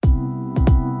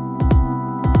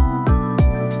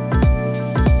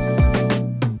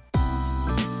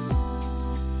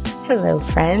Hello,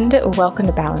 friend. Welcome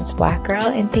to Balanced Black Girl,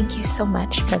 and thank you so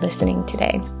much for listening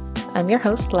today. I'm your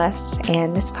host, Les,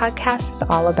 and this podcast is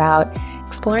all about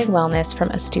exploring wellness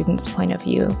from a student's point of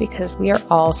view because we are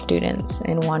all students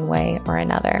in one way or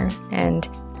another. And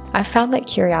I've found that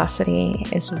curiosity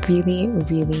is really,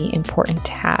 really important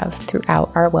to have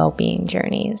throughout our well-being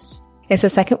journeys. It's the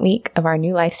second week of our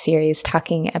New Life series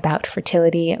talking about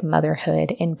fertility,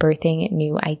 motherhood, and birthing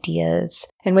new ideas.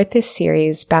 And with this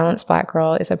series, Balanced Black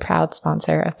Girl is a proud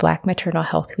sponsor of Black Maternal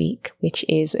Health Week, which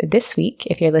is this week,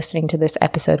 if you're listening to this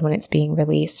episode when it's being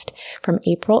released, from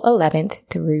April 11th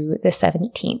through the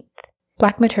 17th.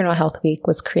 Black Maternal Health Week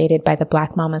was created by the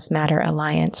Black Mamas Matter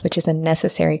Alliance, which is a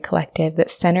necessary collective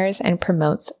that centers and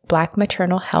promotes Black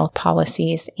maternal health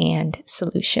policies and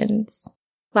solutions.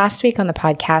 Last week on the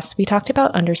podcast, we talked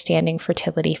about understanding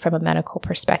fertility from a medical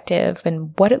perspective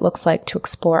and what it looks like to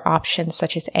explore options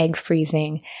such as egg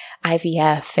freezing,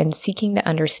 IVF, and seeking to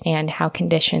understand how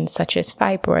conditions such as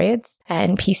fibroids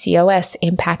and PCOS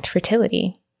impact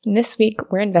fertility. And this week,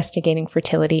 we're investigating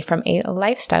fertility from a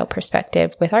lifestyle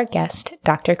perspective with our guest,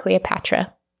 Dr.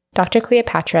 Cleopatra. Dr.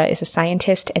 Cleopatra is a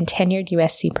scientist and tenured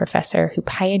USC professor who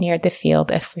pioneered the field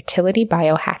of fertility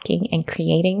biohacking and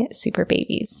creating super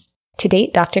babies. To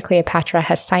date, Dr. Cleopatra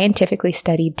has scientifically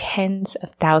studied tens of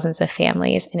thousands of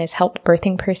families and has helped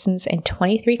birthing persons in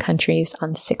 23 countries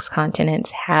on 6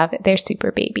 continents have their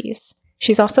super babies.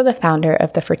 She's also the founder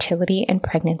of the Fertility and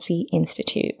Pregnancy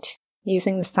Institute.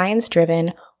 Using the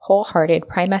science-driven, wholehearted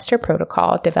Primester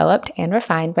protocol developed and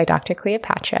refined by Dr.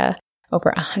 Cleopatra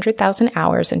over 100,000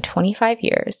 hours in 25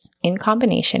 years, in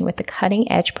combination with the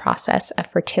cutting-edge process of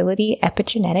fertility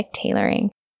epigenetic tailoring,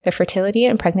 the Fertility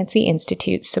and Pregnancy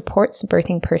Institute supports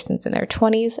birthing persons in their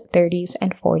 20s, 30s,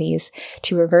 and 40s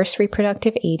to reverse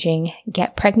reproductive aging,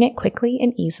 get pregnant quickly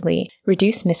and easily,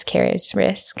 reduce miscarriage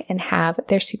risk, and have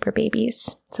their super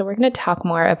babies. So we're going to talk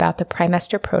more about the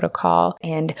Primester protocol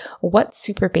and what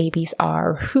super babies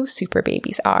are, who super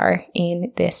babies are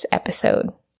in this episode.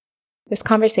 This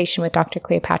conversation with Dr.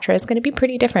 Cleopatra is going to be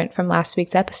pretty different from last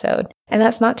week's episode. And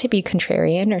that's not to be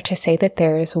contrarian or to say that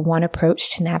there's one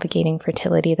approach to navigating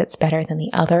fertility that's better than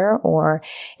the other or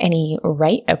any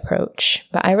right approach.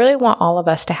 But I really want all of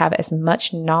us to have as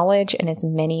much knowledge and as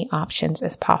many options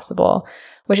as possible,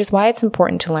 which is why it's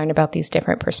important to learn about these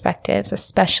different perspectives,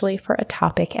 especially for a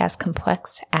topic as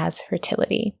complex as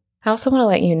fertility. I also want to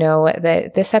let you know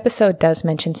that this episode does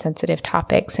mention sensitive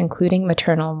topics, including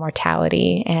maternal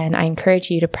mortality, and I encourage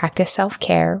you to practice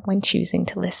self-care when choosing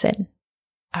to listen.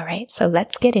 All right, so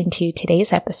let's get into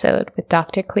today's episode with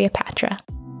Dr. Cleopatra.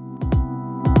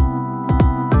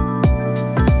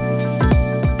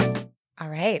 All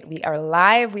right, we are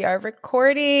live. We are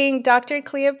recording. Dr.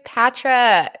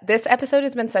 Cleopatra. This episode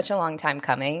has been such a long time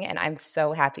coming, and I'm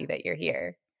so happy that you're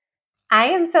here.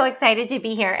 I am so excited to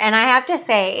be here. And I have to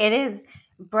say, it is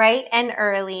bright and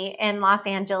early in Los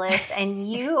Angeles, and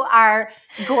you are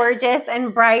gorgeous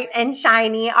and bright and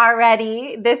shiny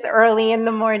already this early in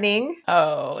the morning.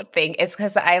 Oh, it's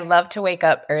because I love to wake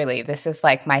up early. This is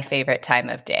like my favorite time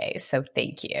of day. So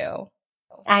thank you.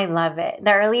 I love it.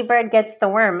 The early bird gets the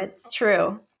worm. It's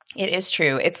true. It is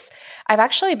true. I've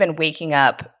actually been waking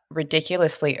up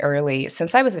ridiculously early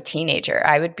since I was a teenager.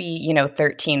 I would be,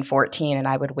 13, 14, and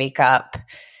I would wake up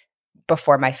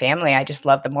before my family. I just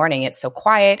love the morning. It's so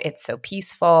quiet. It's so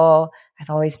peaceful. I've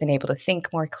always been able to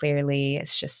think more clearly.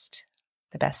 It's just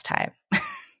the best time.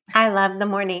 I love the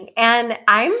morning. And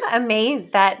I'm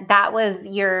amazed that that was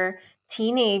your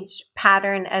teenage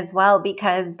pattern as well,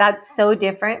 because that's so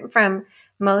different from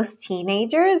most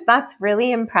teenagers. That's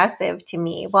really impressive to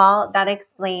me. Well, that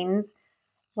explains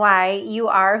why you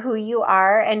are who you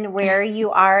are and where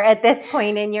you are at this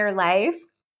point in your life.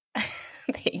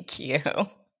 Thank you.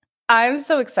 I'm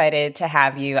so excited to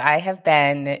have you. I have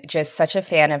been just such a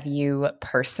fan of you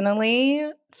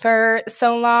personally for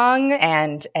so long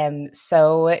and am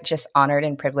so just honored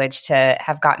and privileged to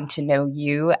have gotten to know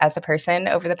you as a person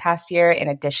over the past year, in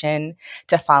addition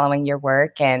to following your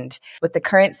work. And with the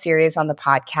current series on the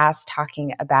podcast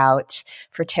talking about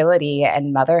fertility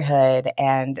and motherhood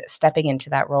and stepping into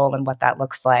that role and what that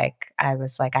looks like, I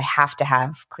was like, I have to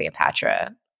have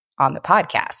Cleopatra on the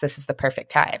podcast. This is the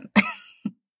perfect time.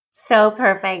 So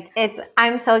perfect.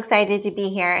 I'm so excited to be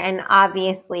here. And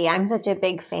obviously, I'm such a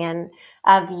big fan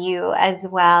of you as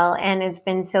well. And it's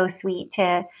been so sweet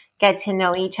to get to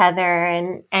know each other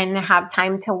and have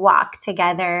time to walk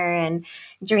together and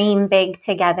dream big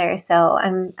together. So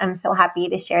I'm so happy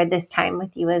to share this time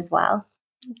with you as well.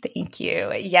 Thank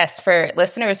you. Yes, for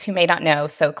listeners who may not know,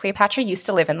 so Cleopatra used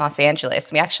to live in Los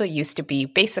Angeles. We actually used to be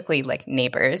basically like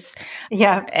neighbors.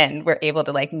 Yeah. And we're able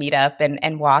to like meet up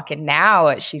and walk. And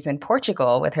now she's in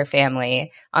Portugal with her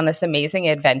family on this amazing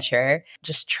adventure,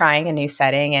 just trying a new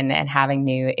setting and having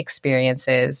new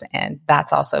experiences. And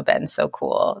that's also been so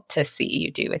cool to see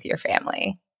you do with your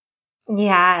family.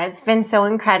 Yeah, it's been so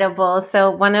incredible.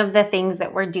 So one of the things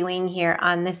that we're doing here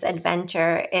on this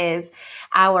adventure is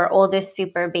our oldest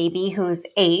super baby, who's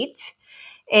 8,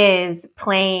 is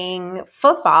playing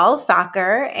football,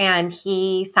 soccer, and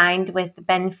he signed with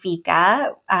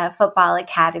Benfica Football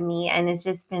Academy, and it's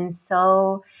just been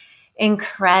so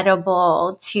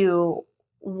incredible to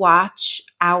watch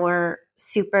our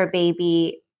super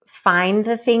baby find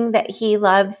the thing that he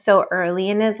loves so early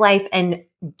in his life and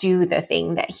do the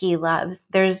thing that he loves.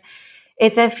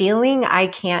 It's a feeling I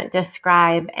can't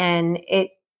describe, and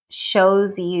it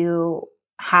shows you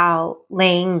how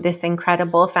laying this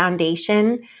incredible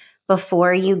foundation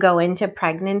before you go into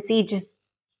pregnancy, just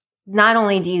not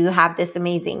only do you have this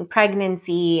amazing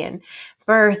pregnancy and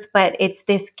birth, but it's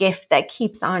this gift that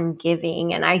keeps on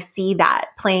giving. And I see that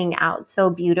playing out so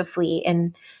beautifully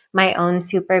in my own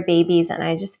super babies. And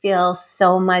I just feel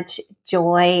so much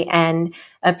joy and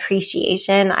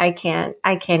appreciation. I can't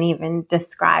even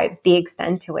describe the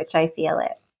extent to which I feel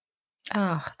it.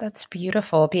 Oh, that's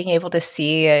beautiful. Being able to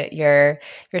see your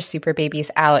super babies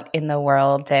out in the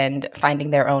world and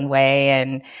finding their own way.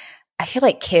 And I feel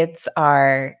like kids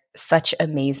are such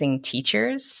amazing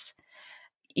teachers.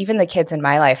 Even the kids in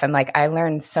my life, I'm like, I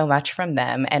learned so much from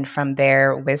them and from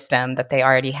their wisdom that they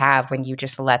already have when you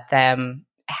just let them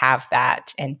have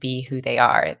that and be who they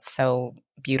are. It's so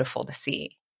beautiful to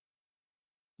see.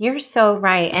 You're so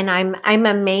right. And I'm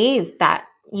amazed that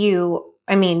you're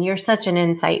such an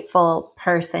insightful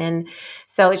person.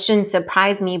 So it shouldn't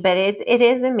surprise me, but it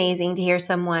is amazing to hear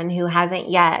someone who hasn't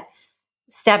yet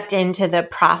stepped into the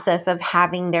process of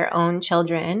having their own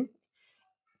children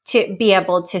to be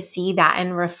able to see that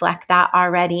and reflect that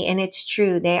already. And it's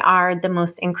true. They are the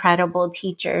most incredible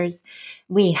teachers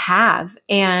we have.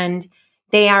 And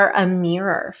they are a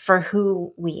mirror for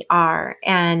who we are.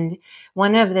 And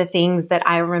one of the things that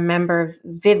I remember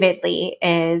vividly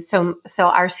is, so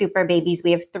our super babies,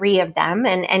 we have 3 of them.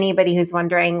 And anybody who's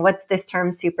wondering what's this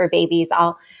term super babies,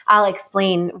 I'll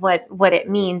explain what it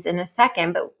means in a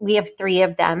second, but we have 3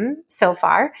 of them so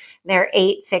far. They're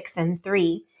 8, 6, and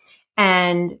 3.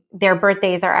 And their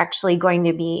birthdays are actually going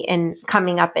to be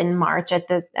coming up in March at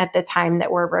the time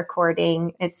that we're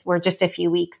recording. We're just a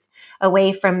few weeks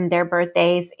away from their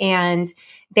birthdays. And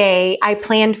I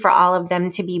planned for all of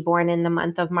them to be born in the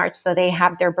month of March. So they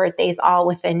have their birthdays all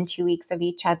within 2 weeks of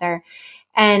each other.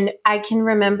 And I can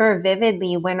remember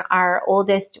vividly when our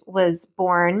oldest was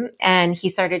born and he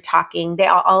started talking,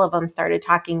 all of them started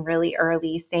talking really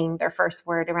early, saying their first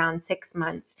word around 6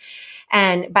 months.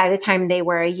 And by the time they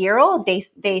were a year old,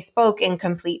 they spoke in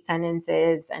complete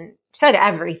sentences and said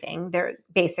everything. They're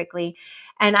basically,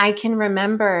 and I can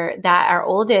remember that our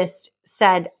oldest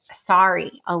said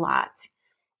sorry a lot.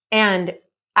 And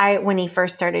when he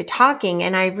first started talking,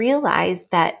 and I realized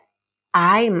that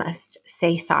I must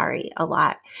say sorry a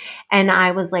lot. And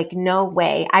I was like, no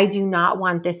way. I do not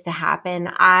want this to happen.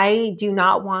 I do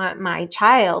not want my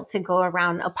child to go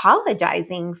around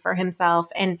apologizing for himself.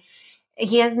 And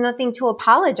he has nothing to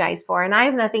apologize for. And I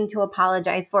have nothing to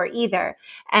apologize for either.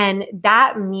 And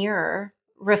that mirror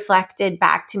reflected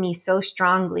back to me so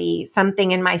strongly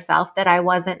something in myself that I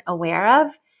wasn't aware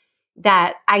of,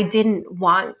 that I didn't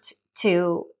want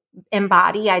to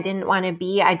embody, I didn't want to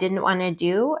be, I didn't want to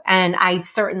do. And I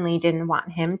certainly didn't want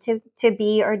him to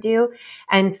be or do.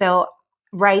 And so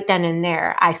right then and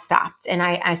there, I stopped and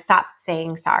I stopped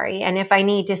saying sorry. And if I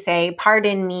need to say,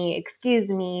 pardon me, excuse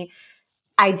me,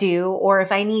 I do. Or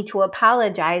if I need to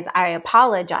apologize, I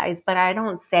apologize, but I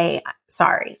don't say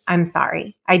sorry. I'm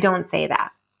sorry. I don't say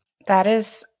that. That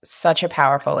is such a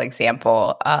powerful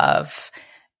example of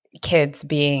kids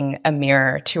being a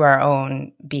mirror to our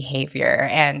own behavior.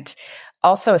 And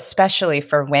also, especially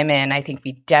for women, I think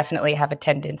we definitely have a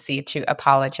tendency to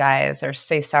apologize or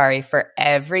say sorry for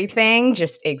everything,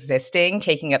 just existing,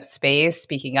 taking up space,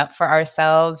 speaking up for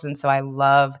ourselves. And so I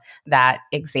love that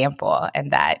example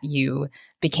and that you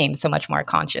became so much more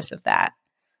conscious of that.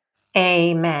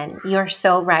 Amen. You're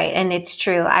so right. And it's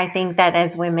true. I think that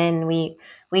as women, we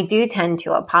do tend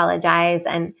to apologize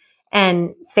and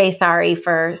say sorry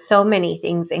for so many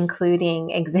things, including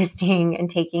existing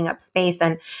and taking up space.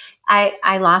 And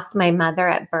I lost my mother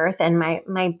at birth, and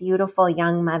my beautiful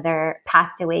young mother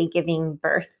passed away giving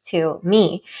birth to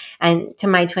me and to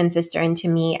my twin sister and to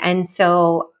me. And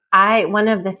so one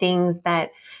of the things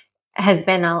that has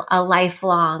been a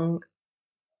lifelong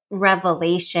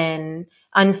revelation,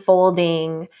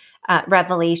 unfolding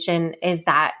revelation, is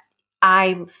that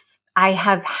I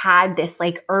have had this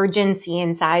like urgency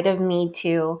inside of me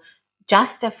to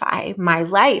justify my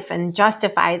life and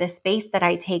justify the space that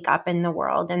I take up in the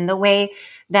world. And the way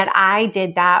that I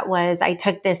did that was I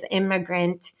took this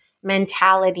immigrant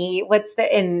mentality. What's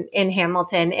the in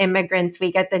Hamilton, immigrants,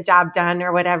 we get the job done,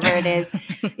 or whatever it is,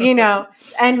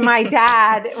 and my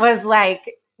dad was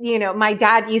like, my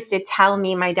dad used to tell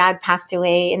me, my dad passed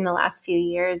away in the last few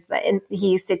years, but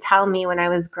he used to tell me when I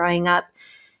was growing up,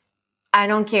 I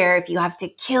don't care if you have to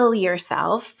kill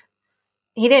yourself.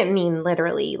 He didn't mean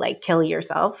literally like kill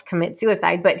yourself, commit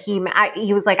suicide, but he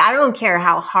was like, I don't care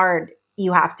how hard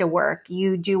you have to work.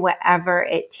 You do whatever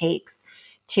it takes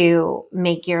to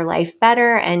make your life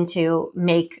better and to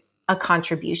make a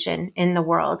contribution in the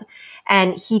world.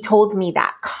 And he told me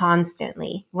that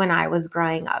constantly when I was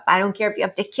growing up. I don't care if you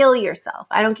have to kill yourself.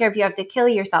 I don't care if you have to kill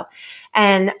yourself.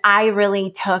 And I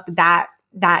really took that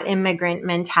immigrant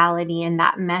mentality and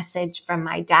that message from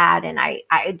my dad, and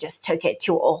I just took it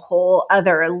to a whole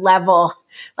other level.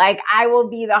 Like, I will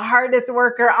be the hardest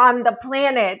worker on the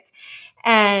planet.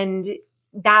 And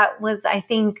that was, I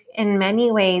think, in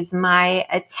many ways, my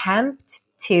attempt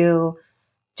to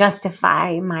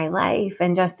justify my life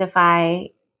and justify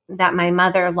that my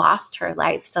mother lost her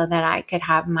life so that I could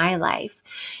have my life,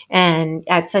 and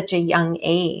at such a young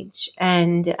age.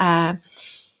 And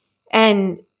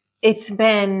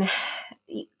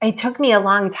it took me a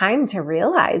long time to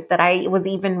realize that I was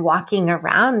even walking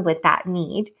around with that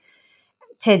need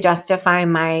to justify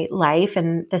my life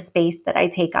and the space that I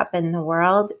take up in the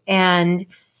world. And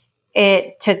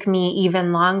it took me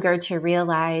even longer to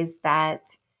realize that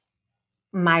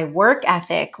my work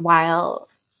ethic, while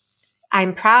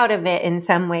I'm proud of it in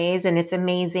some ways, and it's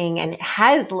amazing, and it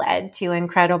has led to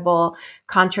incredible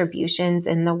contributions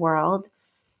in the world,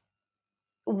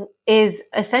 is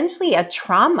essentially a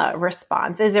trauma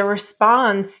response, is a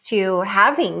response to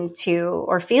having to,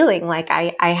 or feeling like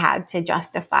I had to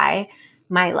justify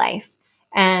my life.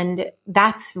 And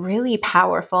that's really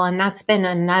powerful. And that's been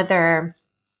another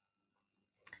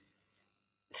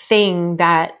thing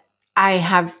that I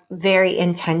have very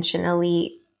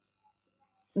intentionally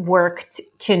worked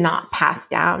to not pass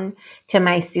down to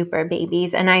my super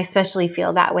babies. And I especially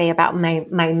feel that way about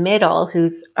my middle,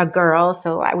 who's a girl.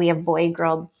 So we have boy,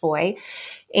 girl, boy.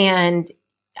 And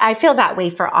I feel that way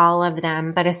for all of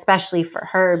them, but especially for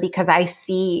her, because I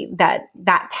see that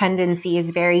tendency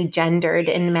is very gendered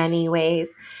in many ways.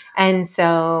 And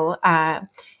so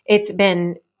it's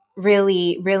been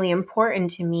really, really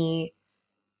important to me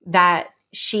that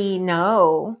she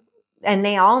know, and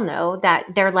they all know,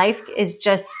 that their life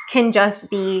can just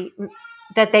be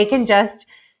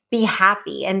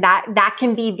happy. And that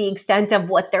can be the extent of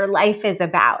what their life is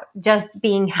about, just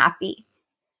being happy.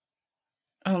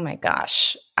 Oh my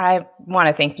gosh. I want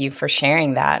to thank you for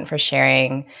sharing that and for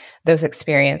sharing those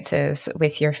experiences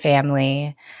with your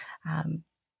family,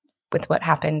 with what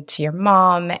happened to your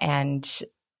mom, and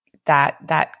that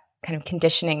kind of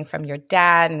conditioning from your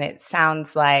dad. And it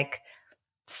sounds like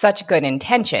such good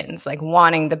intentions, like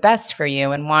wanting the best for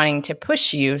you and wanting to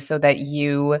push you so that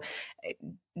you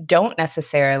don't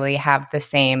necessarily have the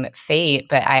same fate.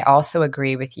 But I also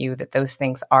agree with you that those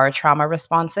things are trauma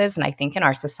responses. And I think in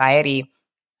our society,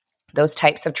 those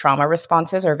types of trauma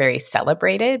responses are very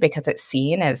celebrated because it's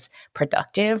seen as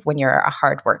productive when you're a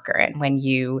hard worker and when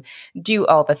you do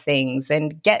all the things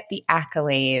and get the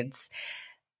accolades.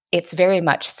 It's very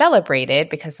much celebrated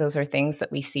because those are things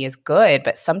that we see as good.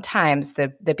 But sometimes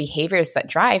the behaviors that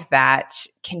drive that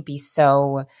can be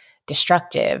so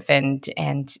destructive,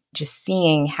 and just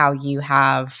seeing how you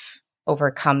have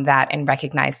overcome that and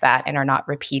recognize that and are not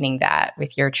repeating that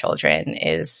with your children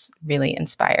is really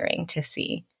inspiring to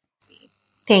see.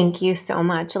 Thank you so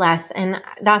much, Les. And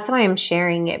that's why I'm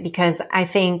sharing it, because I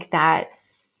think that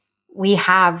we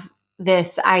have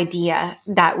this idea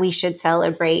that we should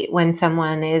celebrate when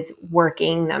someone is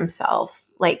working themselves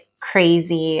like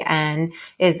crazy and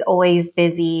is always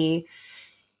busy.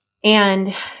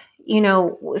 And,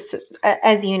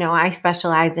 as you know, I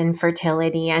specialize in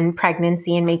fertility and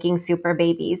pregnancy and making super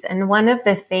babies. And one of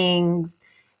the things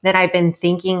that I've been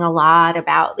thinking a lot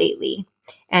about lately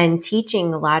and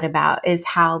teaching a lot about is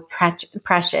how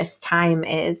precious time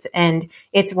is. And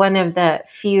it's one of the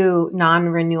few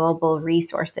non-renewable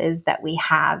resources that we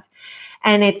have.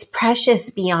 And it's precious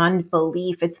beyond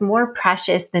belief. It's more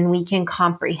precious than we can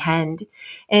comprehend.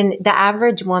 And the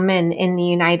average woman in the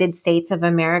United States of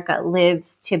America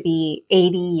lives to be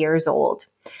 80 years old.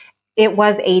 it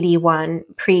was 81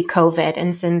 pre-COVID.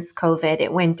 And since COVID,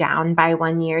 it went down by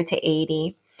 1 year to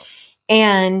 80.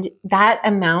 And that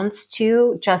amounts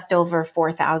to just over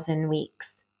 4,000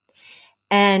 weeks.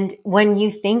 And when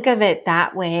you think of it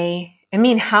that way, I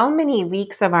mean, how many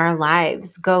weeks of our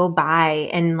lives go by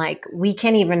and like we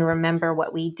can't even remember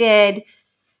what we did?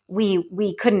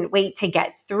 We couldn't wait to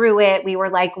get through it. We were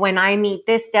like, when I meet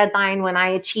this deadline, when I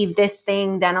achieve this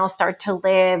thing, then I'll start to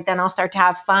live, then I'll start to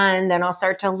have fun, then I'll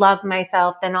start to love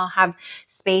myself, then I'll have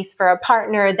space for a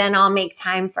partner, then I'll make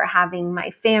time for having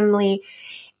my family.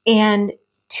 And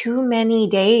too many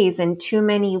days and too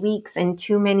many weeks and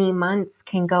too many months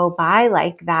can go by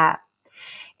like that.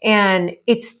 And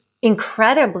it's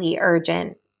incredibly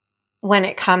urgent when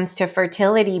it comes to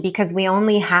fertility because we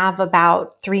only have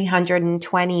about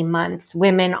 320 months.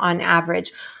 Women on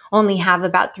average only have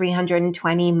about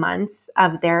 320 months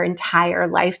of their entire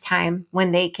lifetime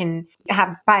when they can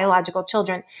have biological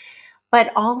children.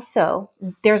 But also,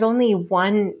 there's only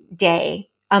one day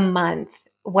a month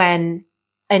when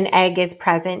an egg is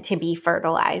present to be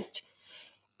fertilized.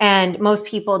 And most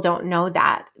people don't know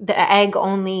that. The egg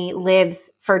only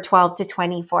lives for 12 to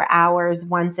 24 hours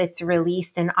once it's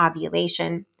released in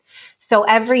ovulation. So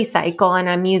every cycle, and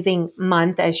I'm using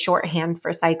month as shorthand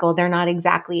for cycle, they're not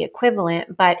exactly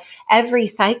equivalent, but every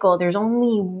cycle, there's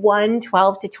only one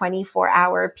 12 to 24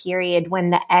 hour period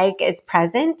when the egg is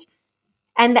present.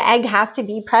 And the egg has to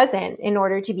be present in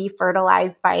order to be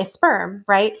fertilized by a sperm,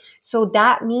 right? So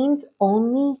that means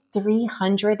only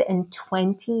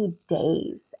 320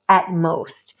 days at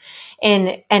most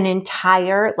in an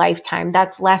entire lifetime.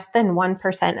 That's less than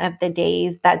 1% of the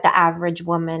days that the average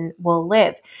woman will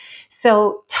live.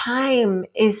 So time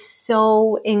is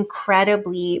so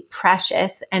incredibly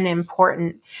precious and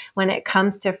important when it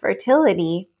comes to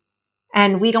fertility.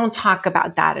 And we don't talk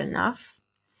about that enough.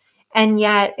 And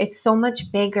yet it's so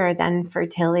much bigger than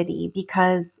fertility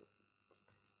because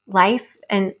life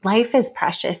is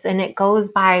precious and it goes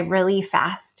by really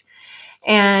fast.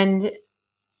 And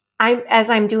as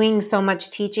I'm doing so much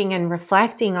teaching and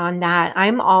reflecting on that,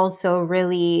 I'm also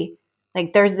really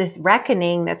like, there's this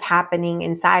reckoning that's happening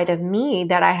inside of me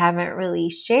that I haven't really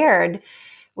shared,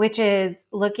 which is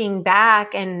looking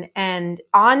back and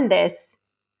on this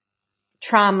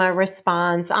trauma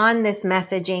response, on this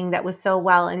messaging that was so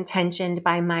well intentioned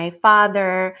by my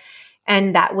father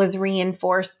and that was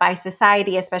reinforced by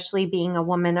society, especially being a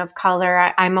woman of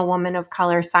color. I'm a woman of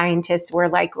color scientist. We're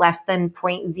like less than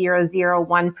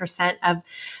 0.001% of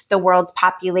the world's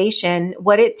population.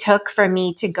 What it took for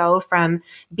me to go from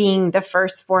being the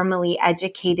first formally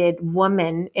educated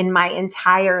woman in my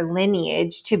entire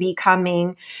lineage to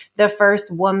becoming the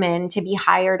first woman to be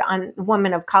hired on,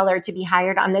 woman of color to be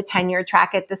hired on the tenure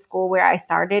track at the school where I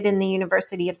started in the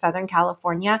University of Southern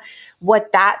California.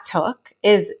 What that took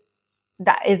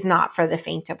that is not for the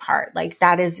faint of heart. Like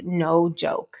that is no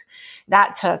joke.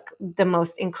 That took the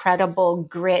most incredible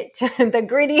grit, the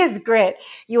grittiest grit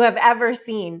you have ever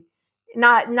seen.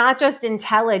 Not just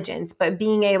intelligence, but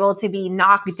being able to be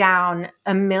knocked down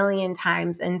a million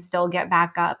times and still get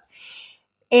back up.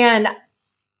 And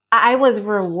I was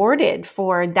rewarded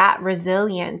for that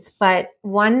resilience. But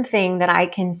one thing that I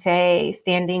can say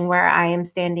standing where I am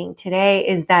standing today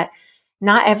is that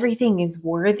not everything is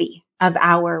worthy of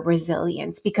our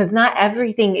resilience because not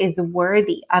everything is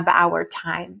worthy of our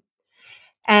time.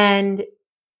 And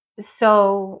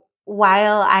so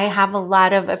while I have a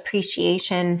lot of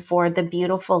appreciation for the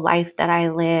beautiful life that I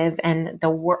live and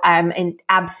I'm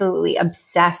absolutely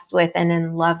obsessed with and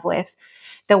in love with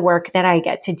the work that I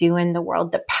get to do in the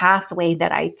world, the pathway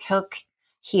that I took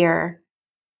here,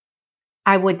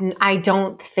 I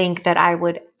don't think that I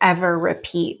would ever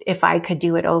repeat if I could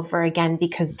do it over again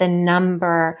because the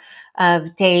number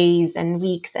of days and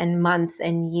weeks and months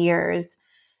and years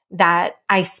that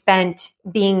I spent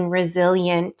being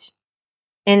resilient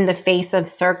in the face of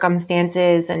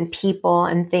circumstances and people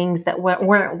and things that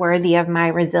weren't worthy of my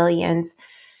resilience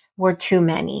were too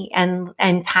many,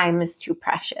 and time is too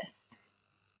precious.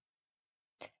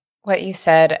 What you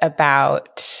said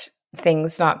about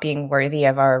things not being worthy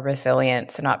of our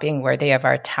resilience and not being worthy of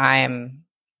our time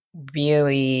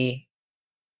really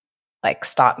like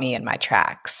stopped me in my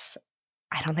tracks.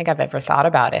 I don't think I've ever thought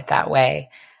about it that way,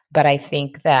 but I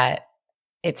think that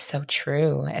it's so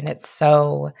true and it's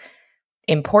so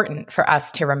important for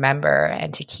us to remember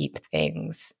and to keep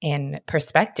things in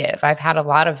perspective. I've had a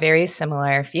lot of very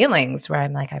similar feelings where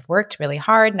I'm like, I've worked really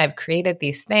hard and I've created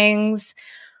these things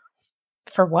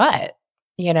for what?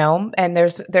 You know, and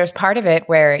there's part of it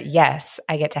where, yes,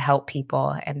 I get to help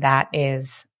people and that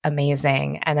is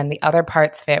amazing. And then the other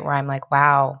parts of it where I'm like,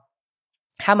 wow,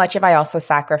 how much have I also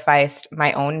sacrificed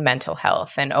my own mental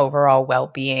health and overall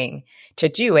well-being to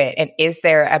do it? And is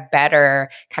there a better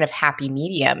kind of happy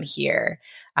medium here,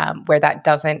 where it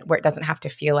doesn't have to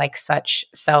feel like such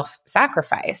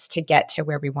self-sacrifice to get to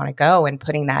where we want to go, and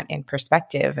putting that in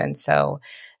perspective. And so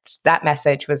that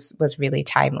message was really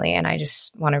timely. And I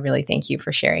just want to really thank you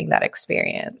for sharing that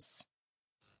experience.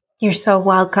 You're so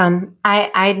welcome.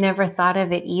 I'd never thought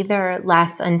of it either,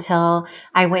 Les, until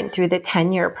I went through the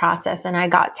tenure process, and I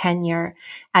got tenure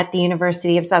at the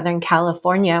University of Southern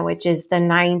California, which is the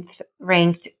 9th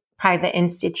ranked private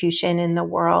institution in the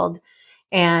world.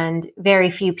 And very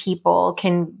few people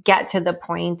can get to the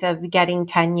point of getting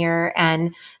tenure,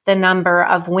 and the number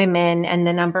of women and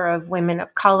the number of women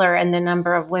of color and the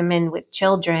number of women with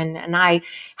children. And I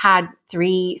had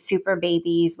 3 super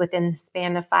babies within the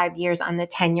span of 5 years on the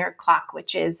tenure clock,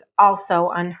 which is also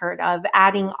unheard of.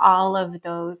 Adding all of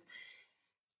those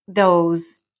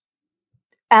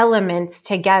elements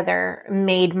together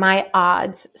made my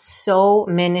odds so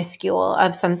minuscule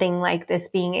of something like this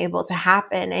being able to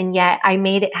happen. And yet I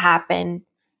made it happen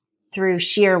through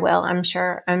sheer will. I'm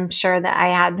sure that I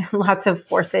had lots of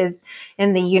forces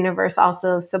in the universe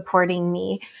also supporting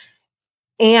me.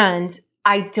 And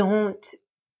I don't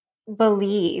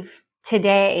believe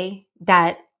today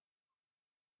that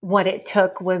what it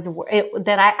took was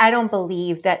that I don't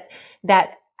believe that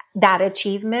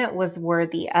achievement was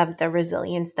worthy of the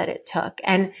resilience that it took.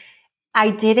 And I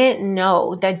didn't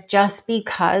know that just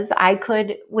because I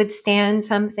could withstand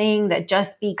something, that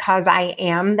just because I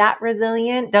am that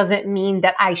resilient doesn't mean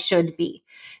that I should be.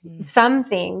 Some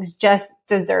things just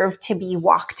deserve to be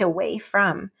walked away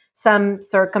from, some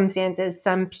circumstances,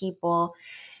 some people.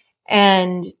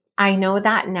 And I know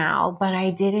that now, but I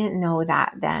didn't know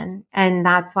that then. And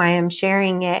that's why I'm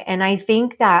sharing it. And I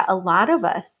think that a lot of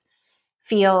us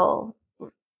feel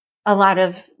a lot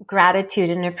of gratitude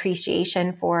and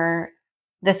appreciation for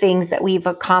the things that we've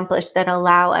accomplished that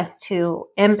allow us to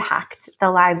impact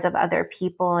the lives of other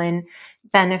people in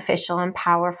beneficial and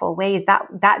powerful ways.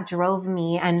 That drove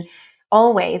me, and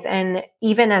always. And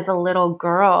even as a little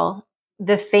girl,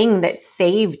 the thing that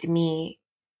saved me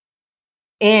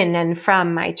in and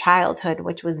from my childhood,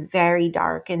 which was very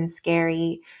dark and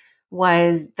scary,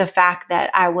 was the fact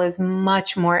that I was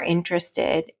much more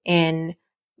interested in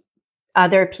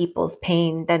other people's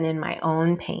pain than in my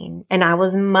own pain. And I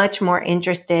was much more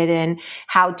interested in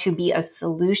how to be a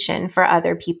solution for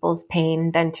other people's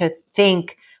pain than to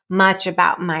think much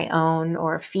about my own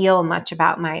or feel much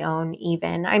about my own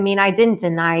even. I mean, I didn't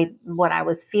deny what I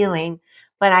was feeling,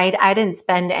 but I didn't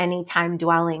spend any time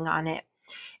dwelling on it.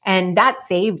 And that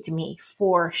saved me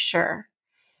for sure.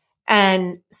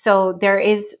 And so there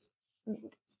is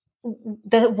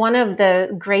one of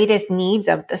the greatest needs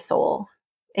of the soul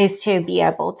is to be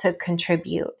able to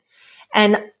contribute.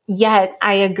 And yet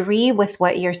I agree with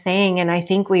what you're saying. And I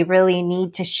think we really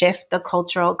need to shift the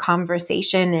cultural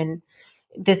conversation. And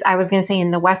this, I was going to say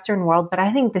in the Western world, but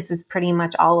I think this is pretty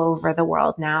much all over the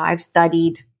world now. I've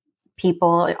studied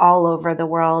people all over the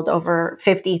world, over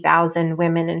 50,000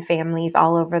 women and families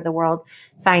all over the world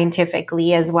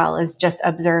scientifically, as well as just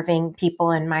observing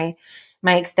people in my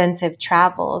extensive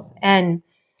travels. And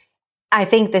I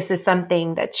think this is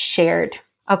something that's shared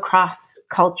across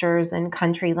cultures and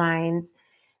country lines,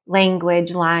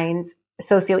 language lines,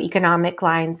 socioeconomic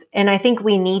lines. And I think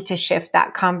we need to shift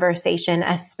that conversation,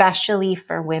 especially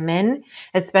for women,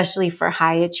 especially for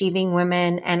high achieving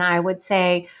women. And I would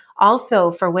say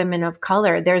also for women of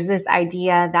color, there's this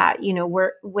idea that,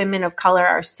 women of color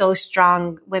are so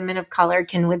strong. Women of color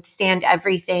can withstand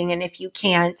everything. And if you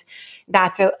can't,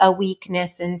 that's a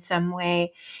weakness in some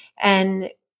way. And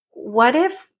what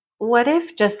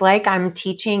if just like I'm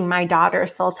teaching my daughter,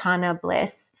 Sultana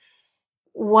Bliss,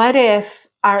 what if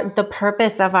the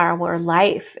purpose of our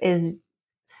life is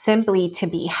simply to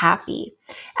be happy?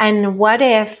 And what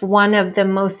if one of the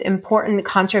most important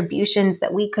contributions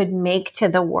that we could make to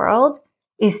the world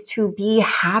is to be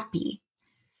happy?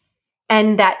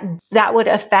 And that would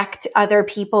affect other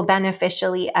people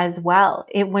beneficially as well.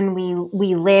 When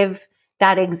we live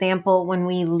that example, when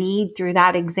we lead through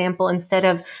that example, instead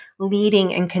of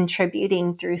leading and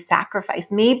contributing through sacrifice,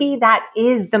 maybe that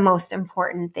is the most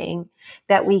important thing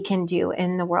that we can do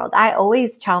in the world. I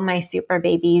always tell my super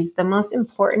babies, the most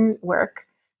important work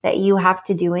that you have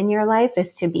to do in your life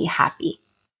is to be happy.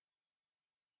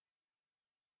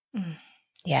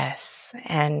 Yes.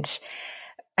 And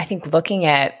I think looking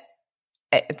at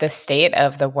the state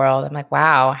of the world, I'm like,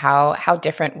 wow, how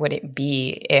different would it be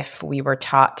if we were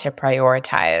taught to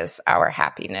prioritize our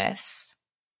happiness?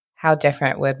 How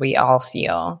different would we all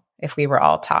feel if we were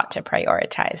all taught to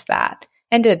prioritize that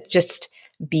and to just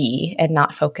be and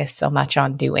not focus so much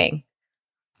on doing.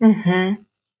 Mm-hmm.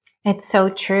 It's so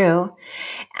true.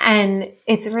 And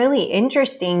it's really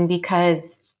interesting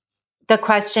because the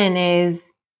question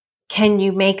is, can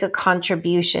you make a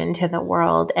contribution to the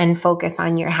world and focus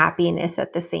on your happiness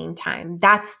at the same time?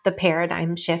 That's the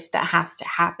paradigm shift that has to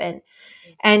happen.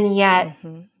 And yet,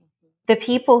 the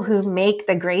people who make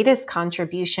the greatest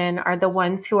contribution are the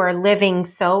ones who are living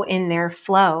so in their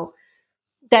flow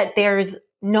that there's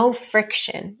no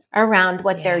friction around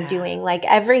what they're doing. Like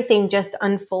everything just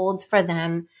unfolds for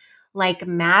them like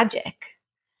magic.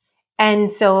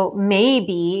 And so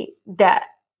maybe the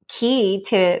key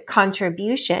to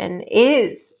contribution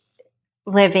is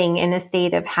living in a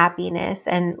state of happiness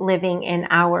and living in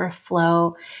our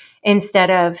flow instead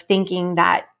of thinking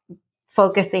that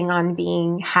focusing on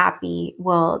being happy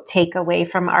will take away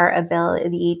from our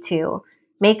ability to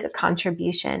make a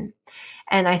contribution.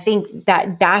 And I think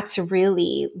that that's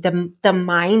really the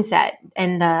mindset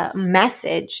and the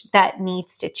message that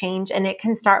needs to change. And it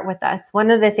can start with us.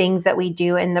 One of the things that we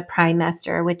do in the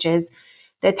Primester, which is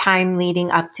the time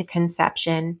leading up to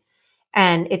conception,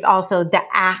 and it's also the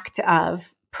act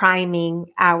of priming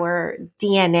our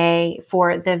DNA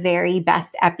for the very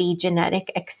best epigenetic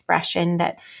expression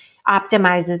that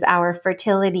optimizes our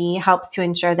fertility, helps to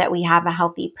ensure that we have a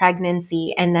healthy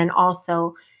pregnancy, and then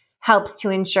also helps to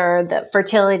ensure the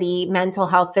fertility, mental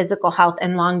health, physical health,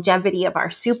 and longevity of our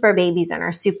super babies and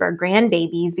our super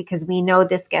grandbabies, because we know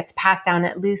this gets passed down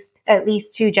at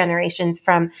least 2 generations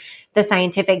from the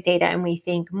scientific data, and we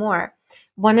think more.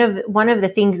 One of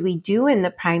the things we do in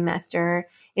the Primester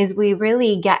is we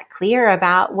really get clear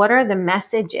about what are the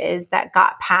messages that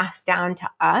got passed down to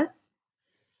us,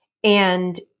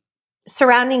 and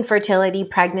surrounding fertility,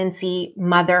 pregnancy,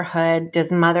 motherhood.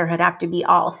 Does motherhood have to be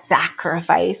all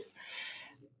sacrifice?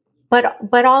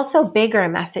 But also bigger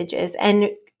messages, and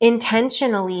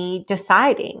intentionally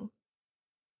deciding,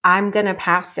 I'm going to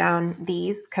pass down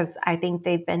these because I think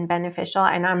they've been beneficial,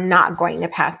 and I'm not going to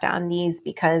pass down these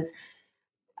because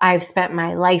I've spent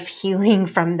my life healing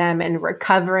from them and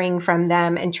recovering from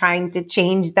them and trying to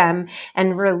change them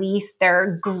and release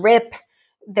their grip,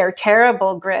 their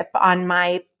terrible grip on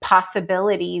my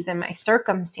possibilities and my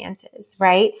circumstances,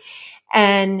 right?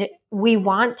 And we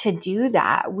want to do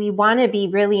that. We want to be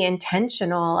really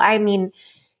intentional. I mean,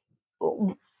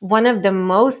 one of the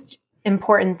most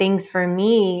important things for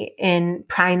me in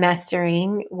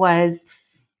primestering was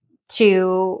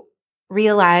to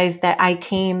realize that I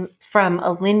came from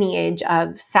a lineage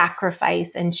of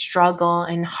sacrifice and struggle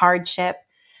and hardship.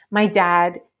 My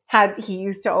dad he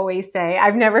used to always say,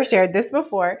 I've never shared this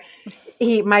before.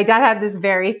 My dad had this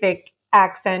very thick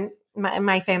accent.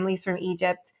 My family's from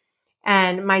Egypt.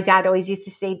 And my dad always used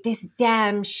to say, this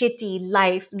damn shitty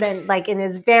life, then like in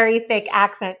his very thick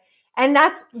accent. And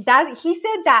he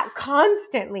said that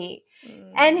constantly.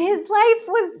 And his life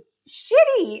was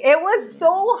shitty. It was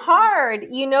so hard,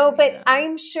 but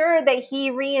I'm sure that he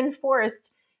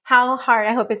reinforced how hard,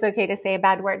 I hope it's okay to say a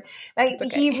bad word. Like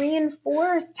okay. He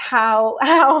reinforced how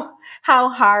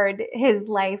hard his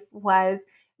life was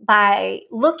by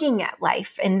looking at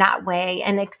life in that way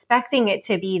and expecting it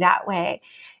to be that way.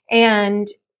 And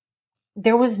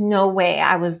there was no way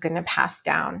I was going to pass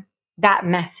down that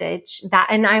message,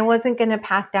 and I wasn't going to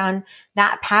pass down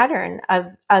that pattern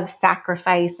of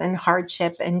sacrifice and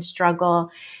hardship and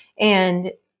struggle.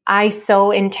 And I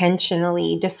so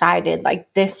intentionally decided,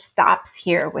 like, this stops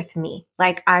here with me.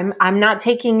 Like, I'm not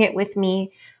taking it with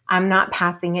me. I'm not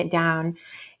passing it down.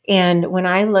 And when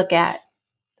I look at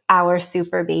our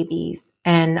super babies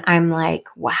and I'm like,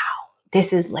 wow,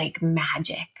 this is like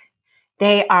magic.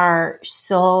 They are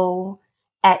so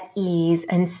at ease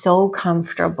and so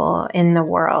comfortable in the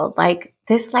world. Like,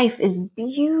 this life is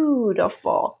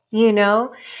beautiful,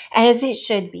 as it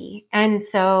should be. And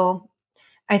so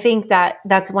I think that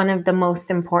that's one of the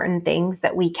most important things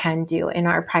that we can do in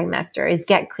our Primester is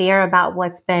get clear about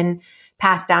what's been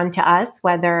passed down to us,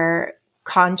 whether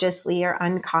consciously or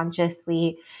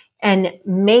unconsciously, and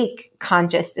make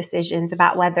conscious decisions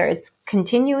about whether it's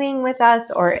continuing with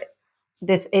us or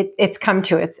it's come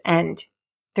to its end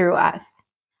through us.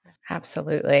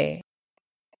 Absolutely.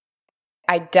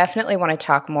 I definitely want to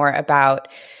talk more about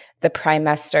the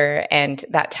Primester and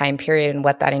that time period and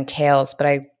what that entails, but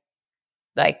I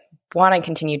want to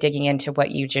continue digging into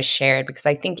what you just shared because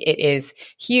I think it is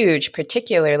huge,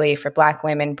 particularly for Black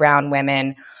women, brown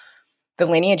women, the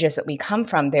lineages that we come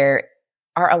from. There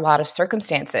are a lot of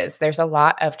circumstances. There's a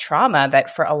lot of trauma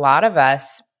that for a lot of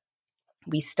us,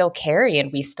 we still carry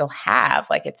and we still have.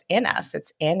 Like, it's in us,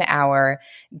 it's in our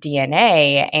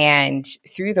DNA. And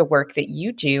through the work that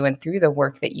you do and through the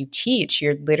work that you teach,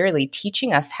 you're literally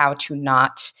teaching us how to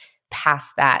not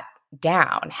pass that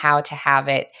down, how to have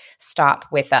it stop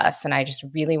with us. And I just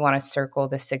really want to circle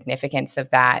the significance of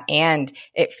that. And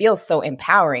it feels so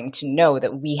empowering to know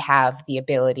that we have the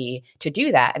ability to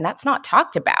do that. And that's not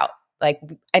talked about. Like,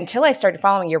 until I started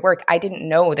following your work, I didn't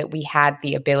know that we had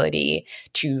the ability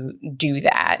to do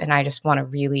that. And I just want to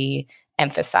really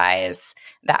emphasize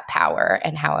that power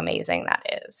and how amazing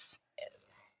that is.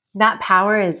 That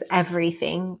power is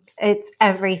everything. It's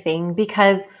everything,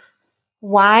 because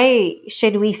why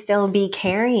should we still be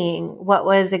carrying what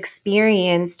was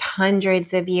experienced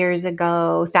hundreds of years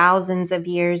ago, thousands of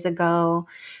years ago?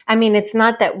 I mean, it's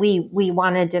not that we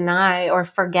want to deny or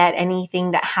forget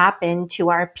anything that happened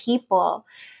to our people,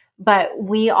 but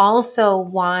we also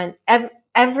want,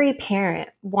 every parent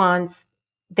wants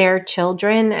their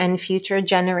children and future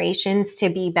generations to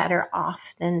be better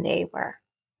off than they were.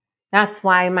 That's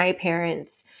why my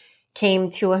parents came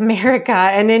to America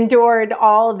and endured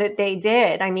all that they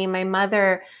did. I mean,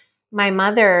 my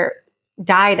mother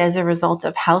died as a result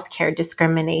of healthcare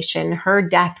discrimination. Her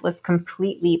death was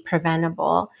completely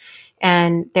preventable.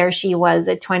 And there she was,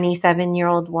 a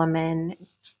 27-year-old woman,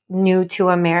 new to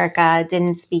America,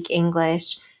 didn't speak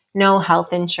English, no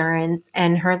health insurance,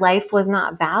 and her life was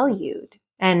not valued.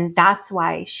 And that's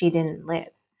why she didn't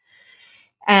live.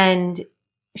 And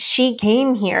she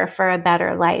came here for a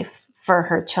better life for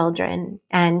her children,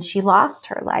 and she lost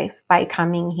her life by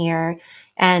coming here.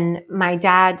 And my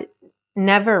dad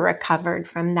never recovered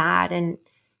from that and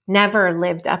never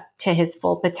lived up to his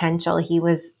full potential. He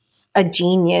was a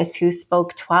genius who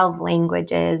spoke 12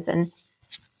 languages and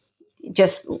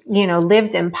just,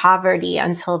 lived in poverty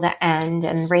until the end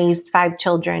and raised 5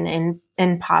 children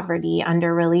in poverty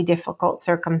under really difficult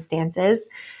circumstances,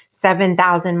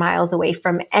 7,000 miles away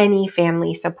from any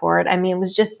family support. I mean, it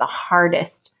was just the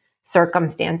hardest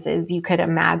circumstances you could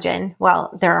imagine.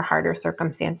 Well, there are harder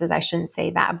circumstances. I shouldn't say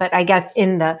that, but I guess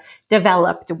in the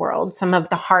developed world, some of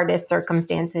the hardest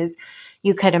circumstances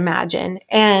you could imagine.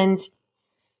 And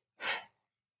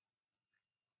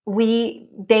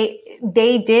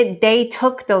they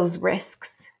took those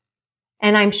risks,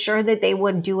 and I'm sure that they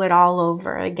would do it all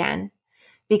over again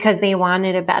because they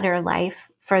wanted a better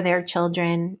life for their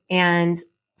children. And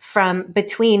from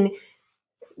between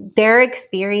their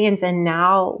experience and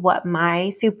now what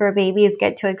my super babies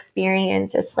get to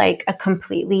experience, it's like a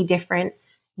completely different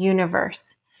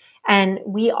universe. And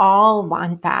we all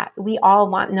want that. We all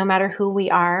want, no matter who we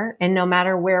are and no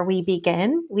matter where we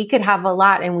begin, we could have a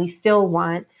lot and we still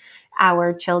want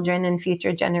our children and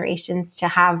future generations to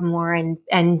have more and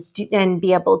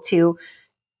be able to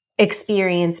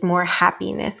experience more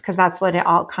happiness, because that's what it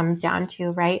all comes down to,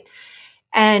 right?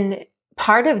 And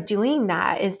part of doing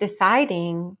that is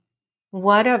deciding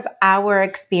what of our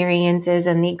experiences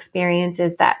and the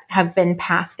experiences that have been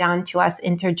passed down to us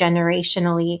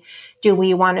intergenerationally do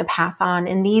we want to pass on?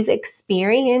 And these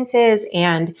experiences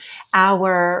and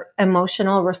our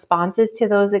emotional responses to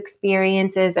those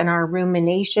experiences and our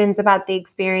ruminations about the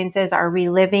experiences, our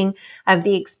reliving of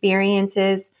the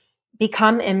experiences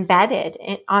become embedded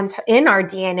in our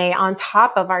DNA, on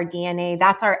top of our DNA.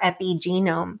 That's our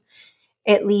epigenome.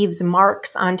 It leaves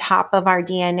marks on top of our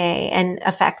DNA and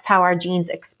affects how our genes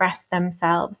express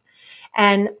themselves.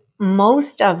 And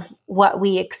most of what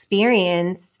we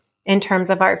experience in terms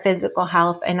of our physical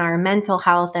health and our mental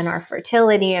health and our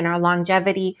fertility and our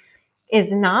longevity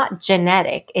is not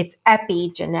genetic, it's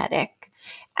epigenetic.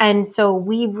 And so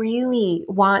we really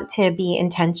want to be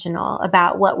intentional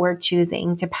about what we're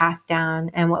choosing to pass down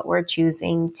and what we're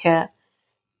choosing to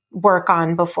work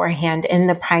on beforehand in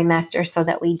the trimester so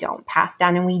that we don't pass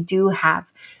down, and we do have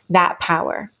that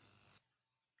power.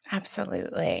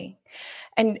 Absolutely.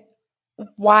 And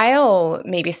while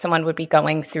maybe someone would be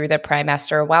going through the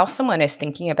trimester, while someone is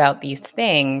thinking about these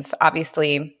things,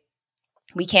 obviously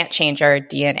we can't change our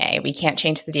DNA. We can't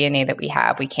change the DNA that we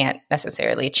have. We can't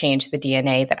necessarily change the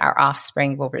DNA that our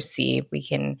offspring will receive. We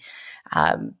can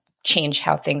change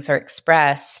how things are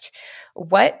expressed.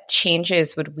 What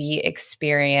changes would we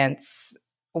experience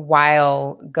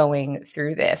while going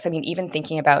through this? I mean, even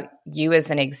thinking about you as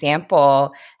an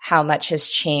example, how much has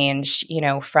changed,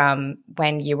 from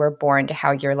when you were born to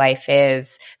how your life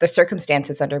is, the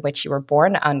circumstances under which you were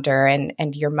born under,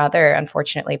 and your mother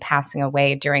unfortunately passing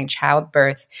away during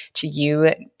childbirth, to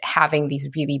you having these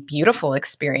really beautiful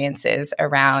experiences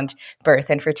around birth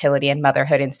and fertility and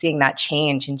motherhood and seeing that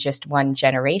change in just one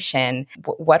generation.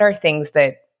 What are things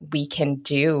that we can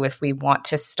do if we want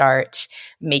to start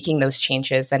making those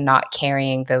changes and not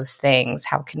carrying those things?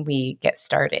 How can we get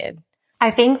started? I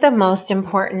think the most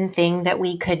important thing that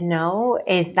we could know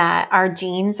is that our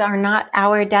genes are not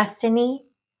our destiny.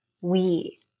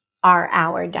 We are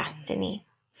our destiny.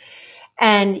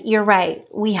 And you're right.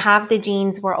 We have the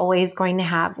genes we're always going to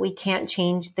have. We can't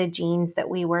change the genes that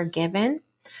we were given,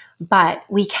 but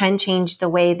we can change the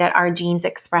way that our genes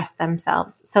express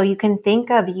themselves. So you can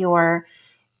think of your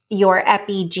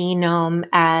epigenome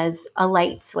as a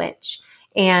light switch,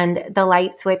 and the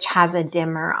light switch has a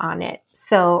dimmer on it.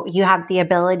 So you have the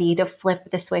ability to flip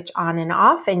the switch on and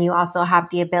off, and you also have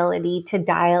the ability to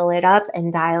dial it up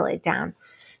and dial it down.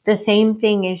 The same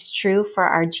thing is true for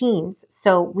our genes.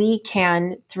 So we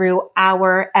can, through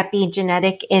our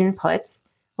epigenetic inputs,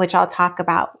 which I'll talk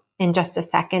about in just a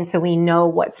second, so we know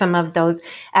what some of those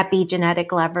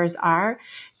epigenetic levers are.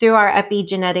 Through our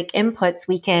epigenetic inputs,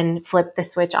 we can flip the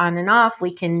switch on and off.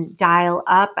 We can dial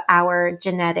up our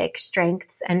genetic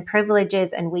strengths and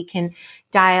privileges, and we can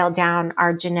dial down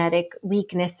our genetic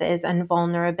weaknesses and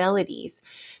vulnerabilities.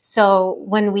 So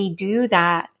when we do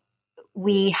that,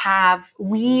 we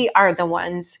are the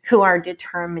ones who are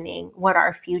determining what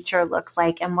our future looks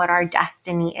like and what our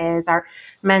destiny is, our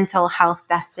mental health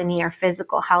destiny, our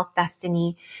physical health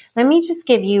destiny. Let me just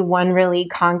give you one really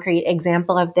concrete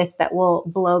example of this that will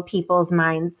blow people's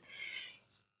minds.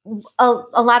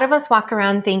 A lot of us walk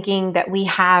around thinking that we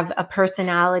have a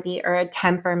personality or a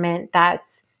temperament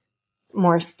that's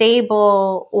more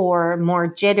stable or more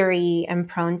jittery and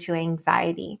prone to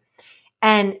anxiety.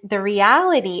 And the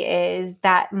reality is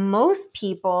that most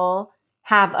people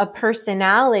have a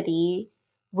personality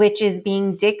which is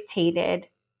being dictated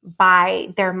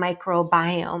by their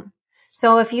microbiome.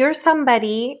 So if you're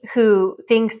somebody who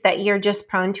thinks that you're just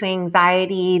prone to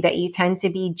anxiety, that you tend to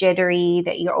be jittery,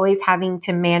 that you're always having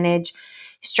to manage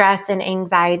stress and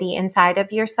anxiety inside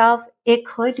of yourself, it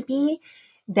could be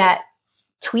that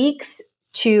tweaks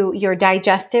to your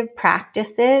digestive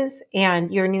practices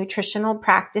and your nutritional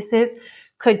practices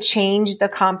could change the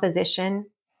composition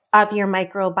of your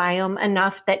microbiome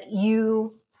enough that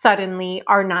you suddenly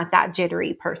are not that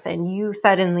jittery person. You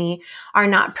suddenly are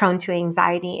not prone to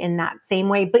anxiety in that same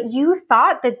way, but you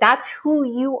thought that that's who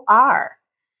you are.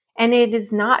 And it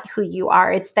is not who you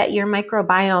are. It's that your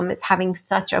microbiome is having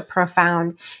such a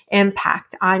profound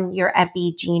impact on your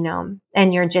epigenome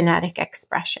and your genetic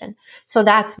expression. So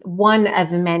that's one of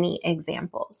many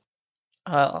examples.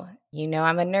 Oh,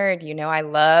 I'm a nerd. I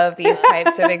love these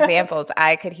types of examples.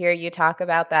 I could hear you talk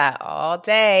about that all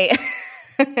day.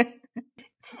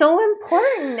 So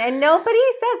important. And nobody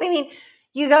says,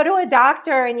 you go to a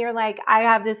doctor and you're like, I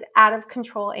have this out of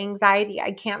control anxiety.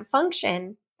 I can't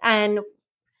function. And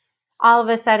all of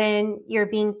a sudden you're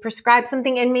being prescribed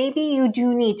something, and maybe you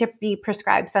do need to be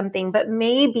prescribed something, but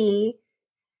maybe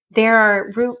there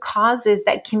are root causes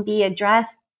that can be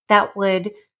addressed that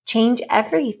would change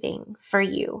everything for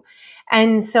you.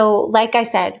 And so, like I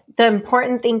said, the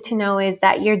important thing to know is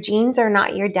that your genes are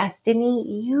not your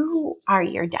destiny. You are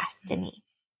your destiny.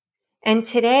 And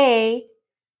today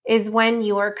is when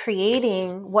you are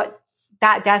creating what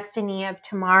that destiny of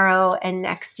tomorrow and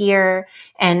next year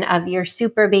and of your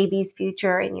super baby's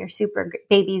future and your super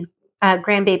baby's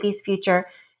grandbaby's future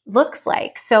looks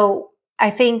like. So I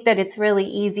think that it's really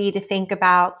easy to think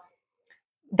about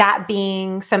that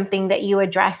being something that you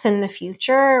address in the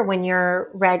future when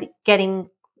you're getting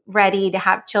ready to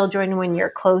have children, when you're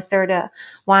closer to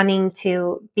wanting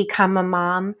to become a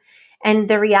mom. And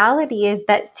the reality is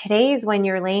that today is when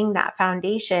you're laying that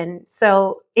foundation.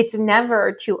 So it's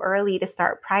never too early to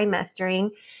start primestering.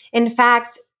 In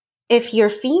fact, if you're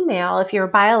female, if you're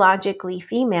biologically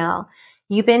female,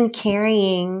 you've been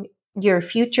carrying your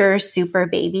future super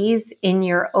babies in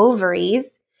your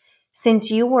ovaries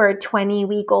since you were a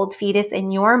 20-week-old fetus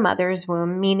in your mother's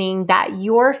womb, meaning that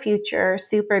your future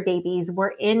super babies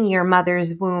were in your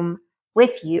mother's womb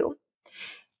with you.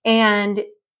 And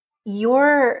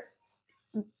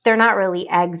they're not really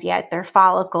eggs yet. They're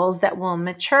follicles that will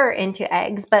mature into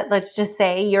eggs. But let's just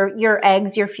say your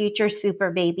eggs, your future super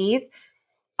babies,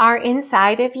 are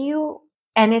inside of you.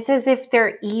 And it's as if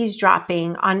they're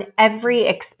eavesdropping on every